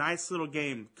a nice little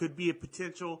game. Could be a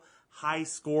potential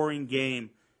high-scoring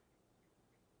game.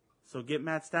 So get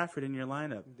Matt Stafford in your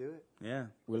lineup. Do it. Yeah.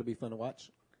 Will it be fun to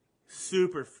watch?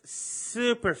 Super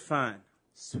fun.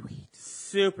 Sweet.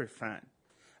 Super fun.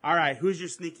 All right, who's your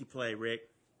sneaky play, Rick?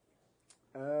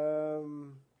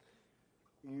 You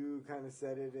kind of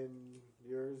said it in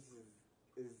yours.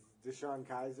 Is Deshaun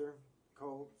Kaiser,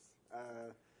 Colts.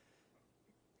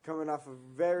 Coming off a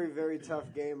very, very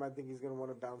tough game, I think he's going to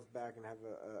want to bounce back and have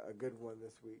a good one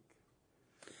this week.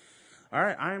 All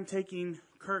right, I am taking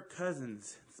Kirk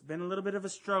Cousins. It's been a little bit of a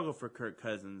struggle for Kirk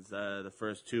Cousins the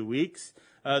first 2 weeks.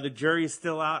 The jury is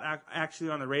still out,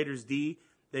 actually, on the Raiders' D.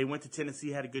 They went to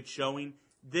Tennessee, had a good showing.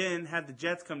 Then had the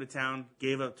Jets come to town,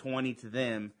 gave up 20 to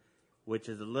them, which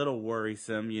is a little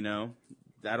worrisome, you know.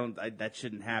 That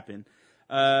shouldn't happen.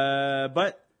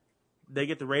 But they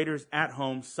get the Raiders at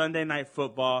home, Sunday Night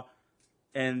Football,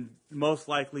 and most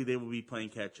likely they will be playing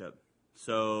catch-up.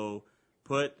 So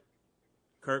put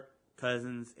Kirk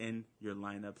Cousins in your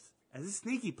lineups as a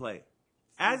sneaky play.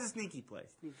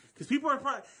 Because people are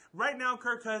probably, right now,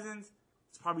 Kirk Cousins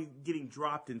is probably getting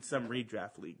dropped in some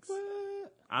redraft leagues.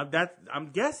 I'm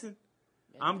guessing.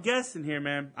 I'm guessing here,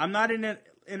 man. I'm not in a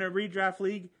redraft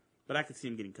league, but I could see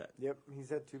him getting cut. Yep, he's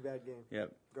had 2 bad games.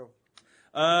 Yep. Go.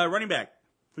 Running back.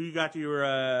 Who you got to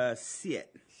your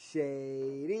sit?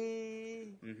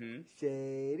 Shady. Mm-hmm.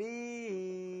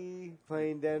 Shady.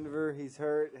 Playing Denver. He's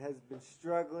hurt. Has been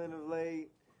struggling of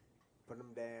late. Put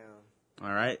him down.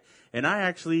 All right. And I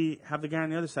actually have the guy on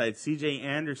the other side, C.J.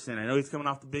 Anderson. I know he's coming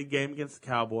off the big game against the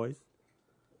Cowboys.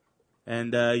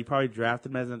 And you probably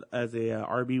drafted him as a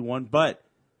RB1. But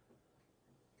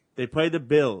they play the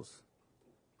Bills.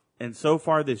 And so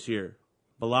far this year,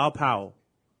 Bilal Powell,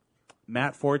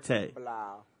 Matt Forte,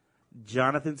 Blah.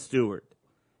 Jonathan Stewart,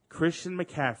 Christian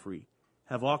McCaffrey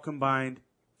have all combined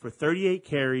for 38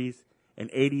 carries and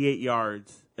 88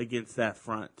 yards against that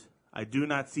front. I do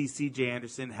not see C.J.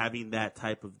 Anderson having that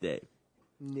type of day.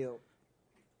 No.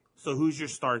 So who's your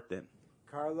start then?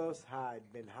 Carlos Hyde.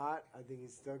 Been hot. I think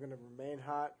he's still going to remain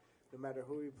hot. No matter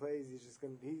who he plays, he's just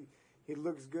going to... He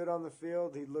looks good on the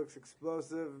field. He looks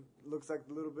explosive. Looks like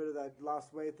a little bit of that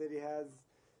lost weight that he has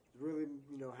really,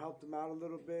 helped him out a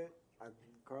little bit.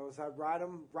 Carlos Hyde, ride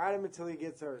him until he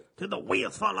gets hurt. Till the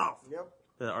wheels fall off. Yep.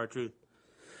 R-Truth.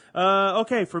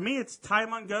 Okay, for me, it's Ty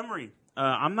Montgomery.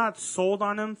 I'm not sold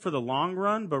on him for the long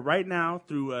run, but right now,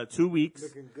 through 2 weeks.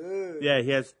 Looking good.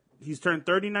 Yeah, he's turned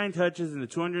 39 touches into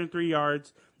 203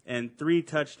 yards and 3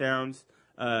 touchdowns.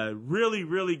 Really,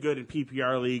 really good in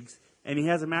PPR leagues. And he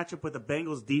has a matchup with the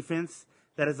Bengals defense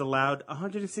that has allowed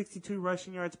 162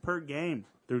 rushing yards per game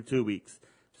through 2 weeks.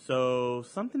 So,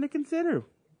 something to consider.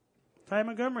 Ty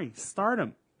Montgomery, start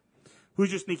him.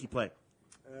 Who's your sneaky play?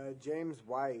 James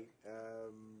White.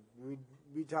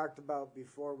 We talked about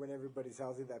before when everybody's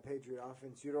healthy, that Patriot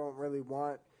offense, you don't really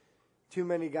want too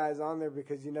many guys on there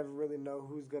because you never really know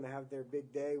who's going to have their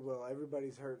big day. Well,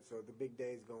 everybody's hurt, so the big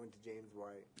day is going to James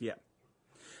White. Yeah.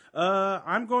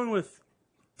 I'm going with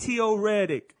T.O.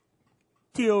 Reddick.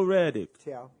 T.O. Reddick.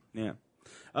 Yeah. Yeah.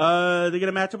 They're going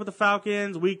to match up with the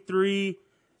Falcons week 3.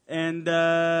 And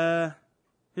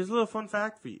here's a little fun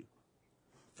fact for you.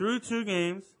 Through 2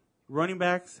 games, running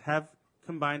backs have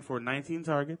combined for 19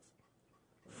 targets,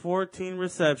 14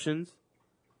 receptions,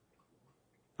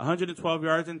 112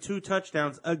 yards, and 2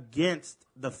 touchdowns against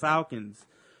the Falcons.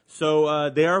 So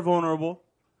they are vulnerable,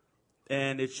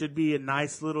 and it should be a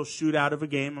nice little shootout of a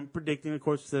game. I'm predicting, of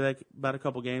course, that about a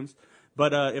couple games.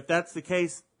 But if that's the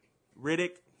case,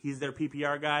 Riddick, he's their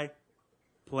PPR guy.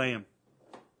 Play him.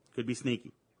 Could be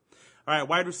sneaky. All right,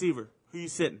 wide receiver. Who you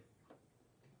sitting?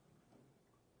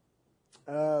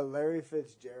 Larry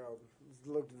Fitzgerald. He's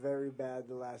looked very bad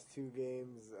the last 2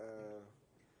 games.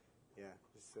 Yeah,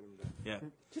 just sit him down. Yeah.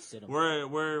 Just sit him.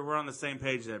 We're on the same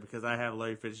page there because I have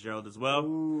Larry Fitzgerald as well.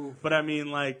 Ooh. But I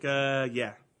mean, like,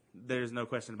 yeah, there's no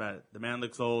question about it. The man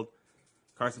looks old.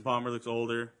 Carson Palmer looks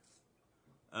older.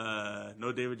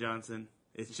 No David Johnson.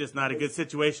 It's just not a good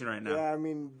situation right now. Yeah, I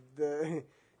mean,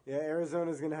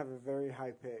 Arizona's going to have a very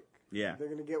high pick. Yeah. They're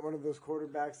going to get one of those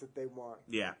quarterbacks that they want.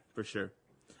 Yeah, for sure.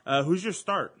 Who's your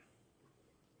start?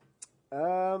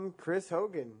 Chris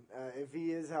Hogan. If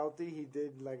he is healthy, he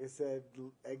did, like I said,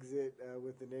 exit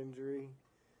with an injury.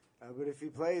 But if he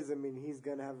plays, I mean, he's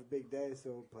going to have a big day,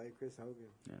 so play Chris Hogan.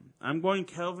 Yeah. I'm going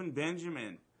Kelvin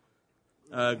Benjamin.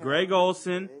 Greg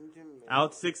Olson,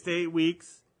 out 6 to 8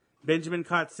 weeks. Benjamin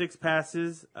caught 6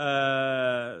 passes, 6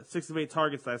 of 8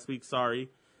 targets last week, sorry.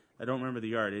 I don't remember the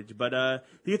yardage. But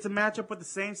he gets a matchup with the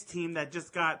Saints team that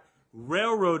just got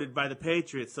railroaded by the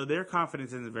Patriots, so their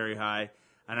confidence isn't very high.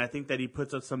 And I think that he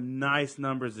puts up some nice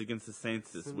numbers against the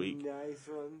Saints this week. Nice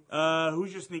ones.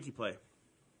 Who's your sneaky play?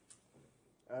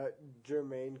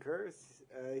 Jermaine Kearse.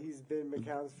 He's been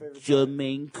McCown's favorite.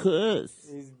 Jermaine Kearse.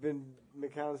 He's been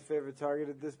McCown's favorite target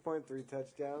at this point. 3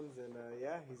 touchdowns, and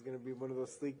yeah, he's going to be one of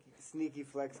those sneaky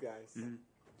flex guys. Mm-hmm.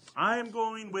 I am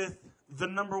going with the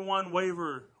number 1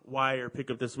 waiver wire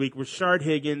pickup this week, Rashard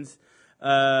Higgins.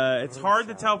 It's hard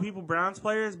to tell people Browns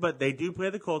players, but they do play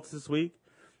the Colts this week.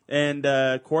 And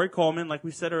Corey Coleman, like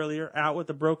we said earlier, out with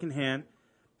a broken hand.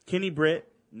 Kenny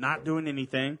Britt, not doing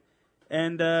anything.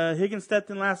 And Higgins stepped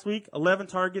in last week, 11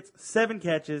 targets, 7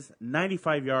 catches,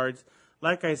 95 yards.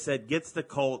 Like I said, gets the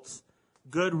Colts.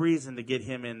 Good reason to get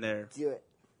him in there. Do it.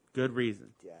 Good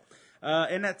reason. Yeah.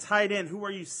 And at tight end, who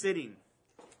are you sitting?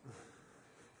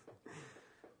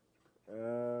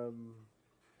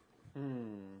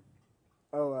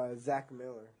 Zach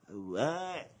Miller.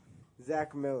 What?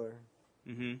 Zach Miller.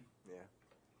 Mm-hmm.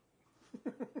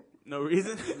 Yeah. No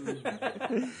reason?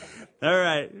 All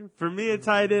right. For me at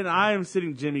tight end, I am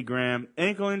sitting Jimmy Graham.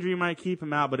 Ankle injury might keep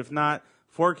him out, but if not,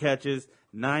 4 catches,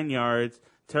 9 yards.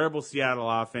 Terrible Seattle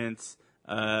offense.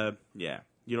 Yeah,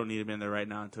 you don't need him in there right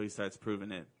now until he starts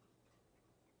proving it.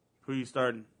 Who are you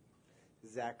starting?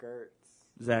 Zach Ertz.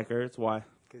 Zach Ertz. Why?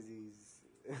 Because he's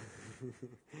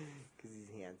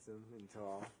handsome and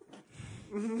tall.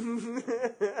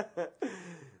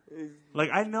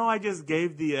 Like, I know I just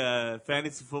gave the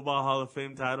Fantasy Football Hall of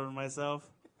Fame title to myself,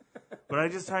 but I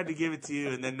just tried to give it to you,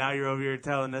 and then now you're over here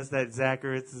telling us that Zach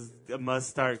Ertz is a must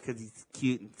start because he's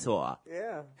cute and tall.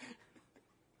 Yeah.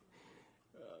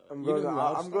 I'm going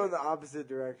the opposite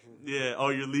direction. Yeah. Oh,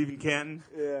 you're leaving Canton?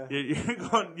 Yeah.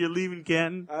 You're leaving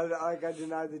Canton? I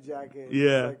denied the jacket.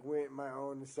 Yeah.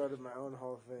 Started my own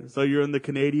Hall of Fame. So you're in the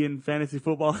Canadian Fantasy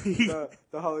Football League?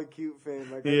 The Hall of Cute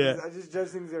fame. Yeah. I just judge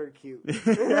things that are cute.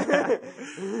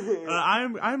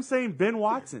 I'm saying Ben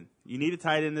Watson. You need a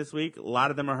tight end this week. A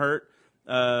lot of them are hurt.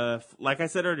 Like I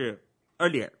said earlier,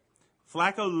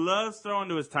 Flacco loves throwing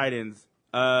to his tight ends.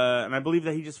 And I believe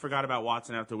that he just forgot about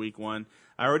Watson after week 1.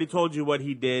 I already told you what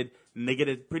he did, and they get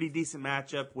a pretty decent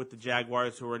matchup with the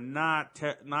Jaguars, who are not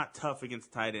tough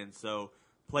against tight ends. So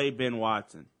play Ben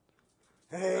Watson.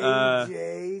 Hey,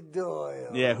 Jay Doyle.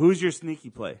 Yeah, who's your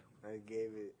sneaky play? I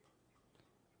gave it.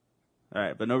 All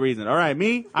right, but no reason. All right,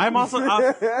 me. I'm also.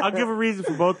 I'll give a reason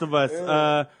for both of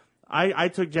us. I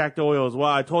took Jack Doyle as well.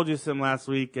 I told you some last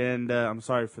week, and I'm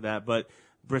sorry for that, but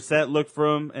Brissett looked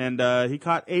for him, and he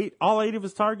caught all 8 of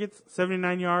his targets,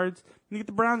 79 yards. And you get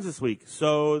the Browns this week,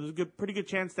 so there's a pretty good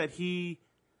chance that he,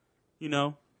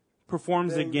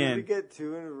 performs again. Did we get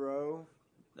 2 in a row?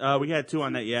 We had 2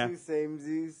 on that, yeah. 2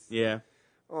 samesies. Yeah.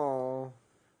 Oh.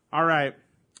 All right.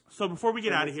 So before we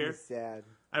get out of Makes me here, sad.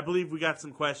 I believe we got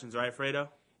some questions, right, Fredo?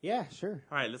 Yeah, sure.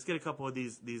 All right, let's get a couple of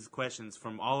these questions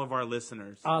from all of our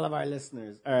listeners. All of our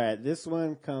listeners. All right, this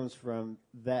one comes from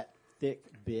That Thick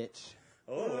Bitch.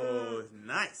 Oh,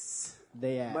 nice.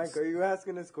 They ask. Mike, are you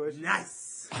asking this question?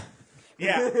 Nice.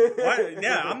 Yeah. What?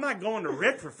 Yeah, I'm not going to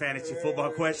Rick for fantasy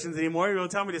football questions anymore. You're going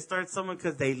to tell me to start someone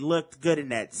because they looked good in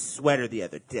that sweater the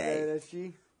other day.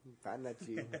 Fantasy.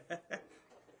 Fantasy.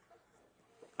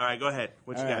 All right, go ahead.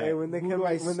 What you All got? right. Hey, when they Who come do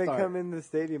I when they start? come in the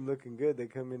stadium looking good, they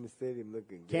come in the stadium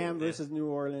looking good. Cam versus New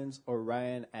Orleans or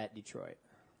Ryan at Detroit?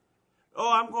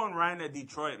 Oh, I'm going Ryan at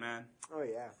Detroit, man. Oh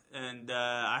yeah. And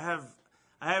I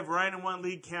have Ryan in one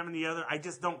league, Cam in the other. I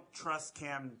just don't trust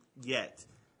Cam yet.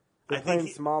 They're I playing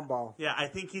think small ball. Yeah, I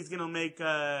think he's going to make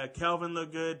Kelvin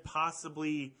look good,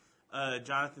 possibly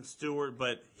Jonathan Stewart,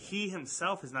 but he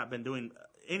himself has not been doing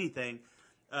anything.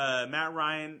 Matt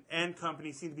Ryan and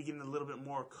company seem to be getting a little bit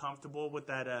more comfortable with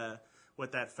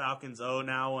that Falcons O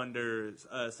now under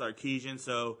Sarkisian.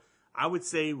 So I would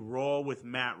say roll with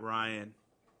Matt Ryan.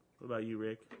 What about you,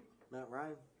 Rick? Matt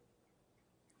Ryan.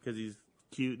 Because he's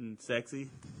cute and sexy?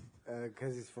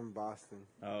 Because he's from Boston.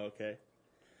 Oh, okay.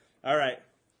 All right.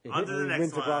 On to the He next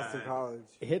went to one. Boston College.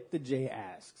 Hit the J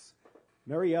asks,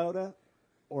 Mariota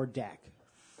or Dak?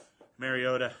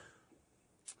 Mariota.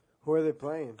 Who are they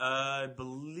playing? I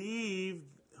believe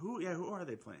who are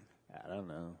they playing? I don't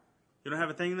know. You don't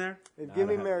have a thing there? Give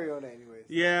me Mariota anyways.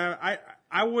 Yeah,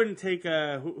 I wouldn't take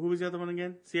who was the other one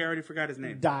again? See, I already forgot his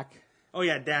name. Dak. Oh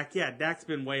yeah, Dak. Yeah, Dak's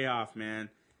been way off, man.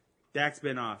 Dak's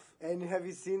been off. And have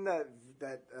you seen that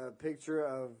picture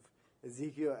of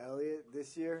Ezekiel Elliott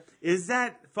this year? Is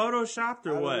that photoshopped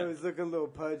or I don't what? know, he's looking a little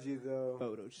pudgy though.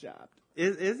 Photoshopped.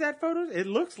 Is that photo? It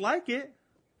looks like it.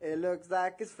 It looks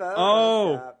like it's Photoshop.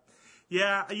 Oh.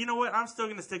 Yeah, you know what? I'm still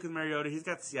gonna stick with Mariota. He's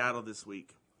got Seattle this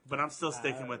week, but I'm still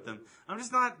sticking with them. I'm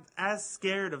just not as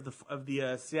scared of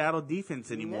the Seattle defense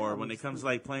anymore when it comes to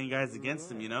like playing guys against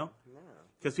them. You know,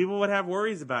 because people would have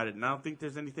worries about it, and I don't think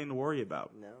there's anything to worry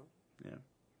about. No. Yeah.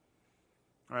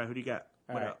 All right, who do you got?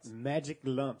 All What right. else? Magic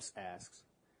Lumps asks,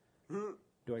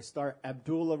 do I start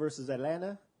Abdullah versus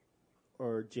Atlanta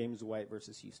or James White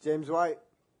versus Houston? James White.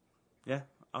 Yeah,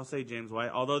 I'll say James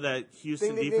White. Although that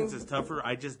Houston Ding, ding, defense ding. is tougher,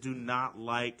 I just do not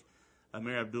like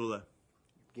Amir Abdullah.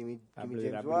 Give me Abdullah,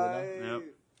 James Abdullah. White. Yep.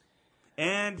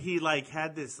 And he like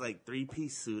had this like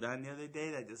 3-piece suit on the other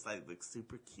day that just like looked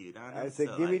super cute on him. I said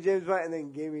So, give me like, James White and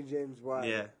then give me James White.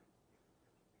 Yeah.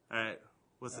 All right.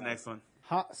 What's the next one?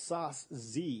 Hot Sauce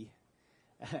Z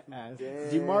asks,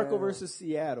 Damn. DeMarco versus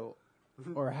Seattle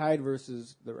or Hyde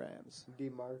versus the Rams?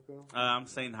 DeMarco. I'm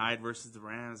saying Hyde versus the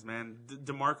Rams, man.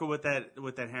 DeMarco with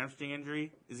that hamstring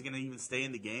injury, is he going to even stay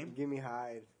in the game? Give me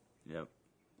Hyde. Yep.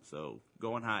 So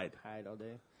going Hyde. Hyde all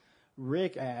day.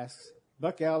 Rick asks,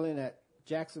 Buck Allen at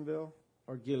Jacksonville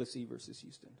or Gillislee versus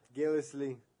Houston?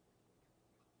 Gillislee.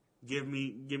 Give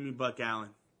me Buck Allen.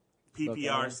 PPR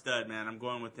Allen? stud, man. I'm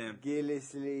going with him.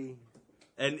 Gillislee.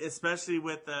 And especially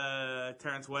with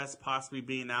Terrence West possibly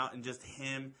being out and just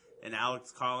him and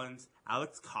Alex Collins.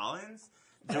 Alex Collins?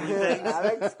 Doing things.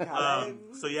 Alex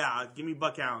Collins. So, yeah, give me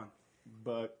Buck Allen.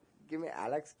 But Give me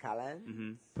Alex Collins.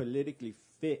 Mm-hmm. Politically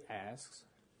Fit asks,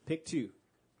 pick 2.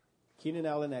 Keenan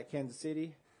Allen at Kansas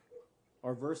City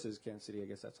or versus Kansas City, I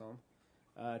guess that's home.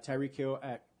 Tyreek Hill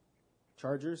at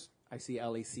Chargers. I see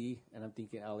LAC, and I'm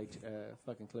thinking LA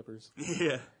fucking Clippers.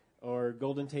 Yeah. Or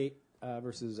Golden Tate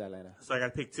versus Atlanta. So I got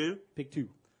to pick 2? Pick 2.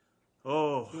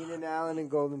 Oh. Keenan Allen and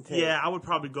Golden Tate. Yeah, I would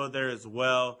probably go there as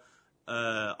well.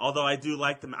 Although I do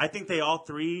like them. I think they all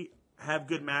three have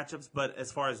good matchups, but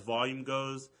as far as volume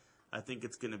goes, I think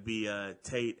it's going to be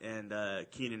Tate and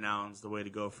Keenan Allen's the way to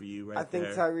go for you right I think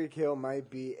there. Tyreek Hill might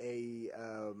be a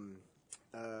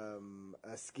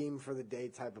scheme for the day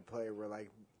type of player where,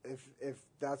 like, if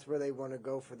that's where they want to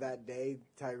go for that day,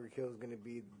 Tyreek Hill is going to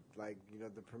be, like,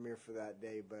 the premier for that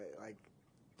day. But, like,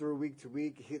 through week to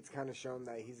week, it's kind of shown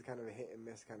that he's kind of a hit and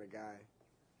miss kind of guy.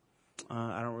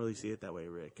 I don't really see it that way,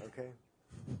 Rick. Okay.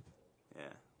 Yeah.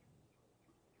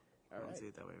 I don't see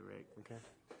it that way, Rick. Okay.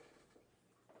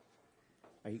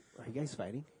 Are you guys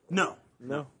fighting? No.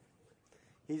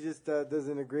 He just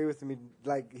doesn't agree with me.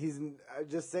 Like, he's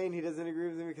just saying he doesn't agree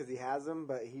with me because he has him,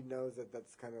 but he knows that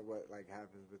that's kind of what, like,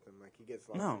 happens with him. Like, he gets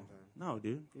lost sometimes. No,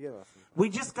 dude. You get lost sometimes. We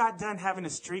just got done having a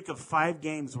streak of 5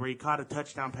 games where he caught a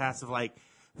touchdown pass of like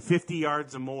 50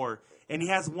 yards or more. And he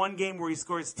has one game where he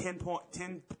scores 10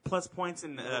 plus points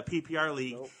in a PPR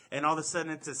league, and all of a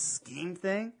sudden it's a scheme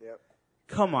thing? Yep.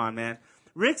 Come on, man.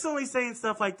 Rick's only saying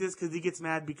stuff like this because he gets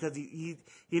mad because he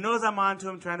knows I'm on to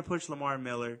him trying to push Lamar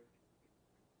Miller.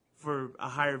 for a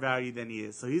higher value than he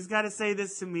is. So he's got to say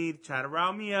this to me to try to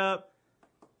rile me up.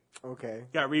 Okay.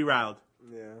 Got re-riled.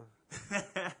 Yeah.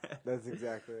 That's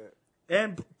exactly it.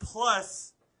 And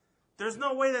plus, there's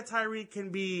no way that Tyreek can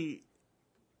be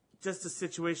just a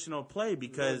situational play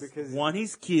because one,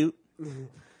 he's cute.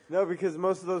 No, because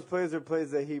most of those plays are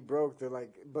plays that he broke. They're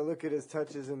like, but look at his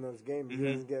touches in those games. He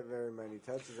doesn't get very many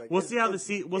touches. Like, We'll see how the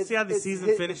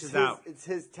season finishes out. It's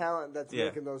his talent that's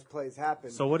making those plays happen.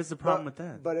 So what is the problem with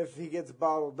that? But if he gets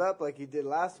bottled up like he did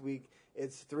last week,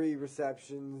 it's 3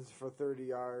 receptions for 30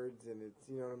 yards, and it's,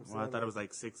 you know what I'm saying? Well, I thought it was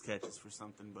like 6 catches for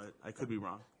something, but I could be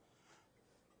wrong.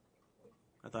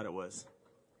 I thought it was.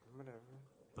 Whatever.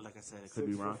 But like I said, it could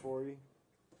be wrong. 40.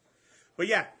 But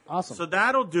yeah. Awesome. So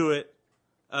that'll do it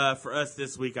for us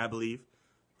this week, I believe.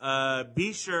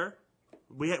 Be sure.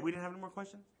 We didn't have any more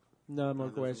questions? No more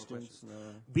there's no more questions. No.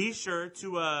 Be sure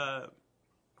to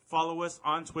follow us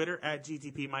on Twitter at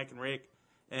GTP Mike and Rick,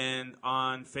 and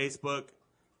on Facebook,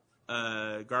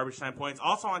 Garbage Time Points.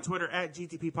 Also on Twitter at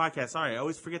GTP Podcast. Sorry, I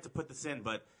always forget to put this in,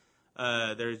 but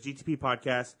there's GTP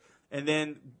Podcast. And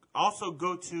then also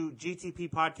go to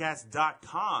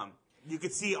gtppodcast.com. You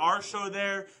can see our show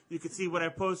there. You can see what I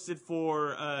posted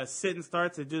for Sit and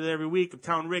Starts. I do that every week. I'm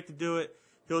telling Rick to do it.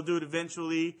 He'll do it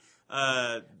eventually.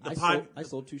 I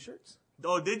sold 2 shirts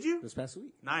Oh, did you? this past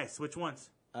week. Nice. Which ones?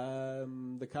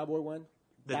 The Cowboy one.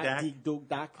 The Dak?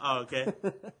 Dak. Oh, okay.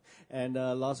 And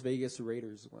Las Vegas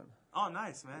Raiders one. Oh,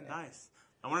 nice, man. Nice.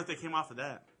 I wonder if they came off of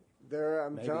that.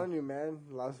 I'm telling you, man,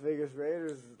 Las Vegas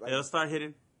Raiders. Like, It'll start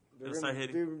hitting. It'll start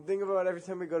hitting. Dude, think about every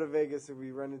time we go to Vegas and we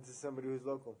run into somebody who's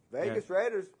local. Vegas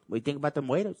Raiders. What do you think about them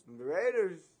waiters? The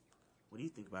Raiders. What do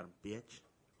you think about them, bitch?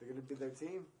 They're going to be their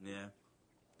team. Yeah.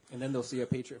 And then they'll see a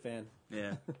Patriot fan.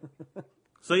 Yeah.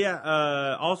 So,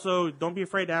 yeah, also, don't be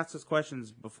afraid to ask us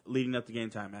questions leading up to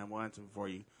game time, man. We'll answer them for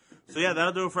you. So, yeah,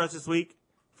 that'll do it for us this week.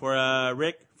 For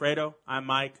Rick, Fredo, I'm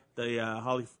Mike, the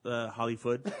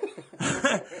Hollywood.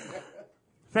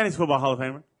 Fantasy Football Hall of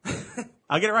Famer.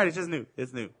 I'll get it right. It's just new.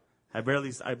 It's new. I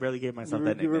barely gave myself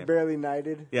that nickname. You were barely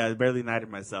knighted. Yeah, I barely knighted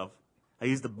myself. I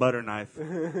used the butter knife. All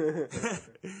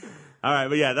right,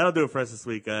 but yeah, that'll do it for us this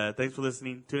week. Thanks for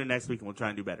listening. Tune in next week, and we'll try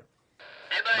and do better.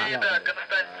 Bye.